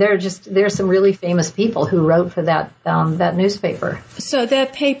Alcott. I mean, there's some really famous people who wrote for that newspaper. So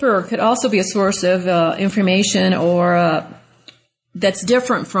that paper could also be a source of information or that's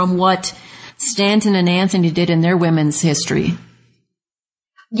different from what Stanton and Anthony did in their women's history.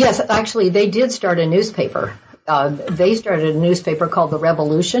 Yes, actually, they did start a newspaper. They started a newspaper called The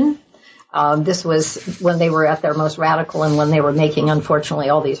Revolution. This was when they were at their most radical and when they were making, unfortunately,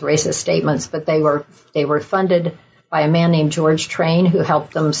 all these racist statements. But they were funded by a man named George Train, who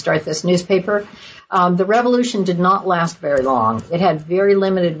helped them start this newspaper. The Revolution did not last very long. It had very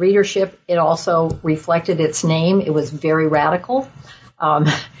limited readership. It also reflected its name. It was very radical.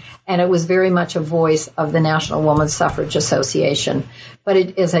 And it was very much a voice of the National Women's Suffrage Association. But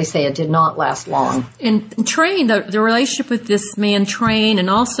as I say, it did not last long. And Train, the relationship with this man Train and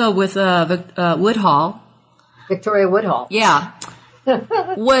also with Woodhull. Victoria Woodhull. Yeah.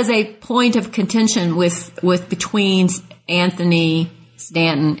 was a point of contention with between Anthony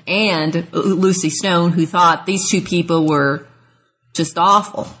Stanton and Lucy Stone, who thought these two people were just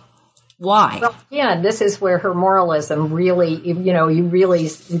awful. Why? Well, yeah, this is where her moralism really, you really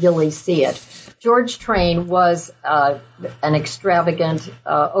see it. George Train was an extravagant,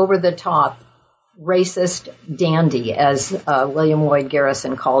 over-the-top, racist dandy, as William Lloyd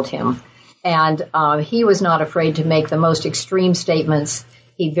Garrison called him. And he was not afraid to make the most extreme statements.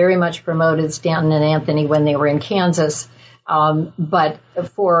 He very much promoted Stanton and Anthony when they were in Kansas. But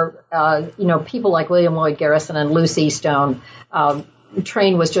for, people like William Lloyd Garrison and Lucy Stone,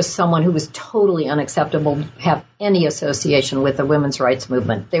 Train was just someone who was totally unacceptable to have any association with the women's rights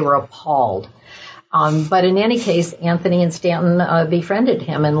movement. They were appalled. But in any case, Anthony and Stanton befriended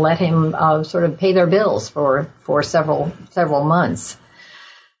him and let him sort of pay their bills for several months.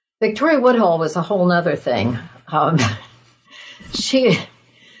 Victoria Woodhull was a whole nother thing.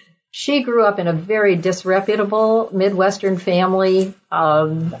 She grew up in a very disreputable Midwestern family.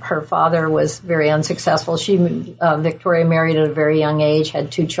 Her father was very unsuccessful. Victoria married at a very young age,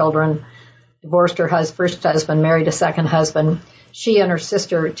 had 2 children, divorced her first husband, married a second husband. She and her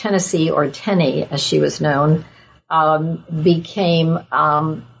sister Tennessee, or Tenny as she was known, became,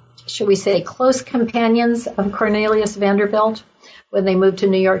 shall we say, close companions of Cornelius Vanderbilt when they moved to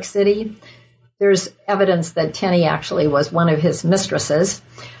New York City. There's evidence that Tenny actually was one of his mistresses.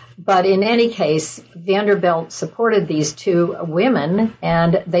 But in any case, Vanderbilt supported these 2 women,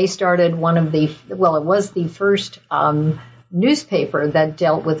 and they started it was the first newspaper that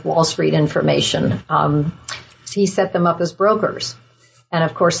dealt with Wall Street information. He set them up as brokers and,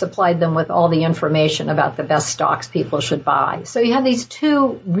 of course, supplied them with all the information about the best stocks people should buy. So you have these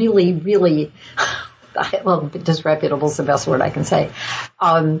 2 really, really, disreputable is the best word I can say,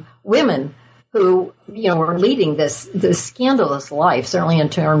 women who, were leading this scandalous life, certainly in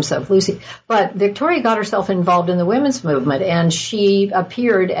terms of Lucy. But Victoria got herself involved in the women's movement, and she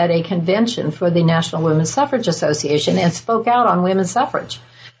appeared at a convention for the National Women's Suffrage Association and spoke out on women's suffrage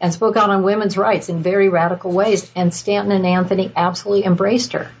and spoke out on women's rights in very radical ways. And Stanton and Anthony absolutely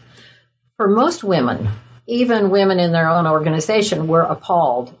embraced her. For most women, even women in their own organization, were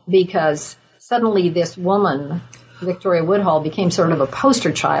appalled because suddenly this woman, Victoria Woodhull, became sort of a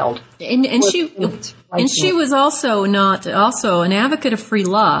poster child. And she was also an advocate of free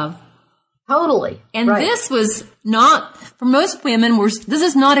love. Totally. And right. This was not, for most women, this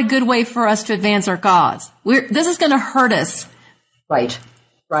is not a good way for us to advance our cause. This is going to hurt us. Right.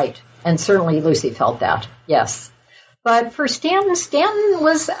 Right. And certainly Lucy felt that, yes. But for Stanton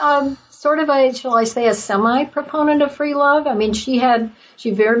was sort of a, shall I say, a semi-proponent of free love. I mean, she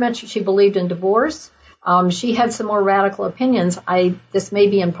believed in divorce. She had some more radical opinions. This may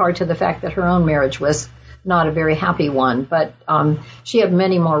be in part to the fact that her own marriage was not a very happy one, but she had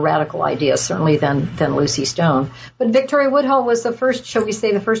many more radical ideas, certainly than Lucy Stone. But Victoria Woodhull was the first, shall we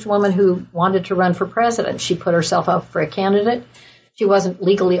say, the first woman who wanted to run for president. She put herself up for a candidate. She wasn't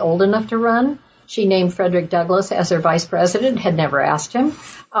legally old enough to run. She named Frederick Douglass as her vice president, had never asked him.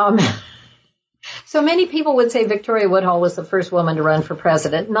 So many people would say Victoria Woodhull was the first woman to run for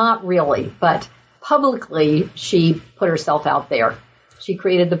president. Not really, but publicly she put herself out there. She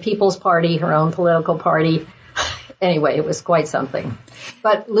created the People's Party, her own political party. Anyway, it was quite something.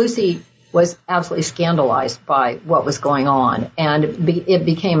 But Lucy was absolutely scandalized by what was going on, and it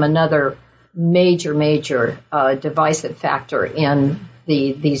became another major divisive factor in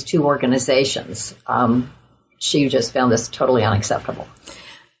these two organizations. She just found this totally unacceptable.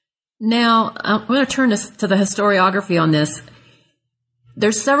 Now, I'm going to turn to the historiography on this.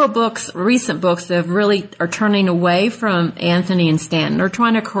 There's several books, recent books, that really are turning away from Anthony and Stanton. They're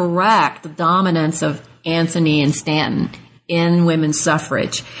trying to correct the dominance of Anthony and Stanton in women's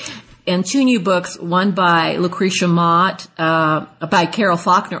suffrage. And two new books, one by Lucretia Mott, by Carol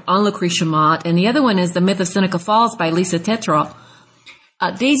Faulkner on Lucretia Mott, and the other one is The Myth of Seneca Falls by Lisa Tetrault.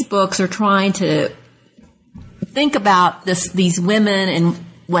 These books are trying to think about these women and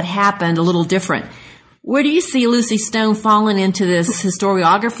what happened a little different. Where do you see Lucy Stone falling into this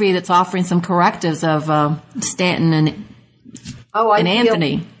historiography that's offering some correctives of Stanton and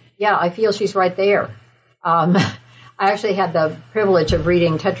Anthony? Yeah, I feel she's right there. I actually had the privilege of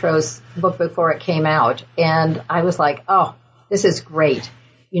reading Tetrault's book before it came out, and I was like, oh, this is great.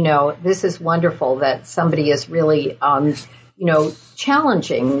 This is wonderful that somebody is really,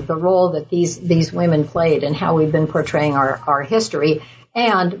 challenging the role that these women played and how we've been portraying our history,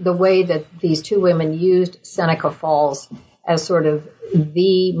 and the way that these two women used Seneca Falls as sort of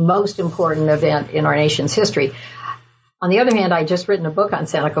the most important event in our nation's history. On the other hand, I just written a book on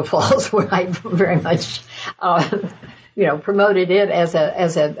Seneca Falls where I very much, promoted it as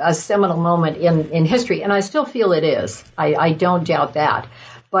a seminal moment in history, and I still feel it is. I don't doubt that.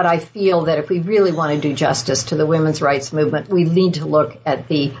 But I feel that if we really want to do justice to the women's rights movement, we need to look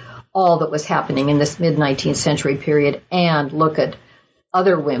at all that was happening in this mid-19th century period and look at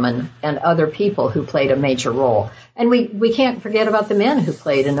other women and other people who played a major role. And we can't forget about the men who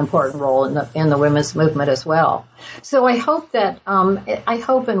played an important role in the women's movement as well. So I hope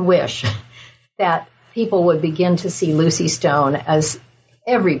and wish that people would begin to see Lucy Stone as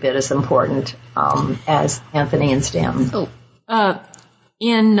every bit as important as Anthony and Stanton.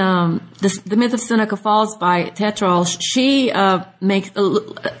 In The Myth of Seneca Falls by Tetrault, she makes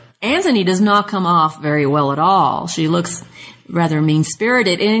Anthony does not come off very well at all. She looks rather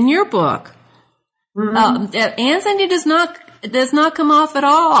mean-spirited. And in your book, Anthony does not come off at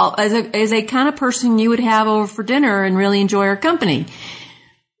all as a kind of person you would have over for dinner and really enjoy her company.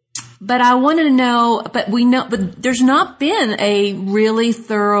 But I wanted to know, but there's not been a really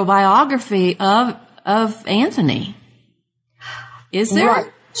thorough biography of Anthony. Is there? Right.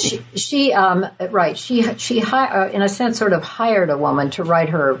 She in a sense sort of hired a woman to write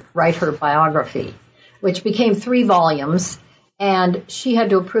her biography, which became 3 volumes, and she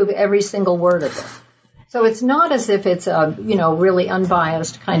had to approve every single word of it. So it's not as if it's a, really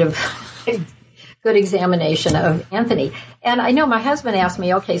unbiased kind of good examination of Anthony. And I know my husband asked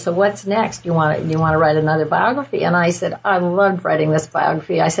me, okay, so what's next? You want to write another biography? And I said, I loved writing this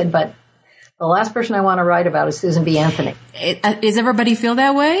biography. I said, but the last person I want to write about is Susan B. Anthony. Does everybody feel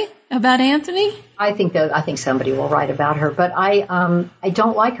that way about Anthony? I think somebody will write about her, but I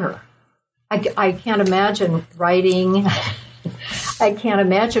don't like her. I can't imagine writing. I can't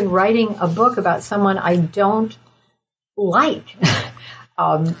imagine writing a book about someone I don't like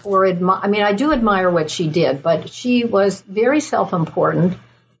or admire. I mean, I do admire what she did, but she was very self-important.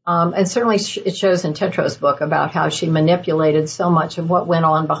 And certainly it shows in Tetrault's book about how she manipulated so much of what went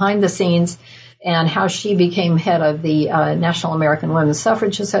on behind the scenes and how she became head of the National American Women's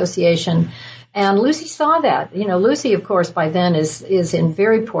Suffrage Association. And Lucy saw that. Lucy, of course, by then is in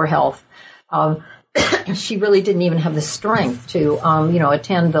very poor health. She really didn't even have the strength to,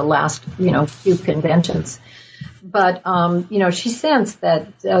 attend the last, few conventions. But, she sensed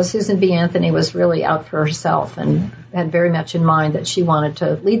that Susan B. Anthony was really out for herself and had very much in mind that she wanted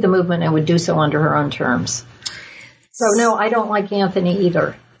to lead the movement and would do so under her own terms. So, no, I don't like Anthony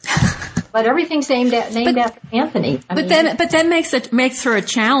either. But everything's named after Anthony. But that makes her a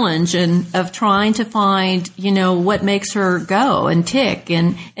challenge of trying to find, what makes her go and tick,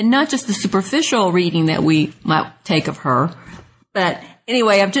 and not just the superficial reading that we might take of her. But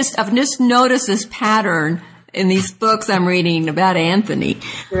anyway, I've just noticed this pattern in these books I'm reading about Anthony.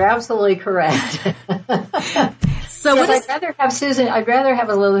 You're absolutely correct. So yes, I'd rather have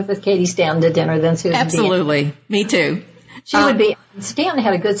Elizabeth Cady Stanton to dinner than Susan. Absolutely. B. Me too. She would be. Stanton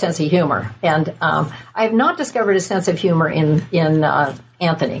had a good sense of humor, and I have not discovered a sense of humor in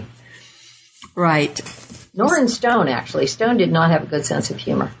Anthony. Right. Nor in Stone, actually. Stone did not have a good sense of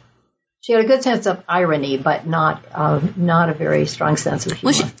humor. She had a good sense of irony, but not a very strong sense of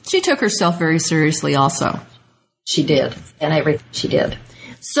humor. Well, she took herself very seriously also. She did, and everything she did.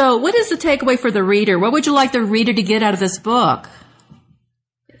 So what is the takeaway for the reader? What would you like the reader to get out of this book?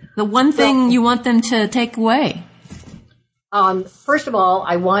 The one thing you want them to take away? First of all,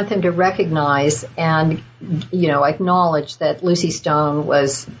 I want them to recognize and, acknowledge that Lucy Stone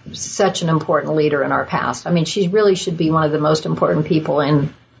was such an important leader in our past. I mean, she really should be one of the most important people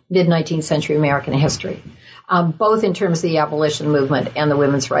in mid-19th century American history, both in terms of the abolition movement and the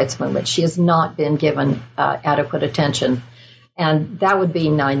women's rights movement. She has not been given adequate attention. And that would be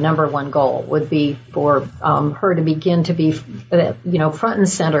my number one goal, would be for her to begin to be, front and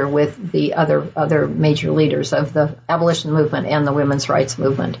center with the other major leaders of the abolition movement and the women's rights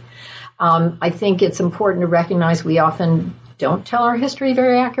movement. I think it's important to recognize we often don't tell our history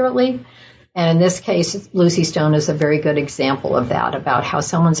very accurately. And in this case, Lucy Stone is a very good example of that, about how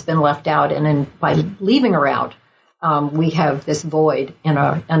someone's been left out. And by leaving her out, we have this void in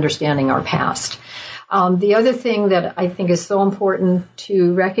our understanding our past. The other thing that I think is so important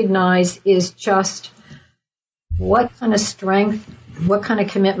to recognize is just what kind of strength, what kind of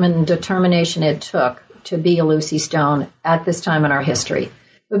commitment and determination it took to be a Lucy Stone at this time in our history. It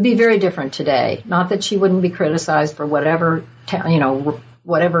would be very different today. Not that she wouldn't be criticized for whatever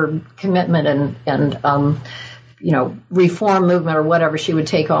commitment and reform movement or whatever she would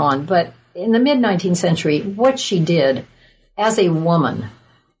take on. But in the mid-19th century, what she did as a woman,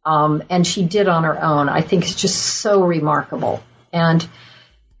 and she did on her own, I think is just so remarkable. And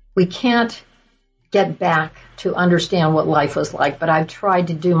we can't get back to understand what life was like, but I've tried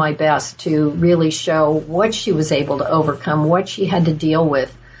to do my best to really show what she was able to overcome, what she had to deal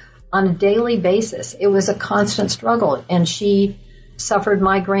with on a daily basis. It was a constant struggle, and she suffered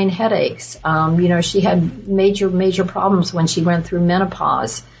migraine headaches. She had major problems when she went through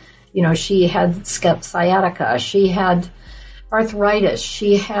menopause. She had sciatica. She had arthritis.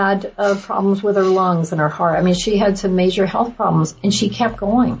 She had problems with her lungs and her heart. I mean, she had some major health problems, and she kept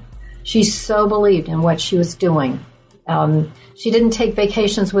going. She so believed in what she was doing. She didn't take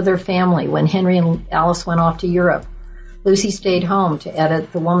vacations with her family. When Henry and Alice went off to Europe, Lucy stayed home to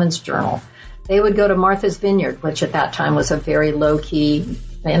edit the Woman's Journal. They would go to Martha's Vineyard, which at that time was a very low-key,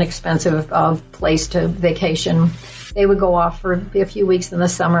 inexpensive place to vacation. They would go off for a few weeks in the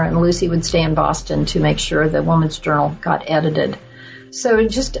summer, and Lucy would stay in Boston to make sure the Woman's Journal got edited. So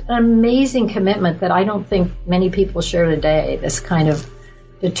just an amazing commitment that I don't think many people share today, this kind of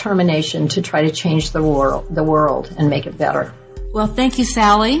determination to try to change the world and make it better. Well, thank you,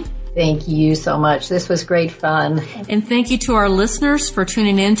 Sally. Thank you so much. This was great fun. And thank you to our listeners for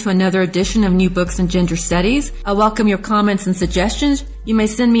tuning in to another edition of New Books in Gender Studies. I welcome your comments and suggestions. You may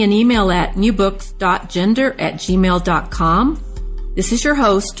send me an email at newbooks.gender@gmail.com. This is your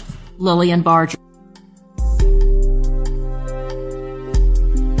host, Lillian Barger.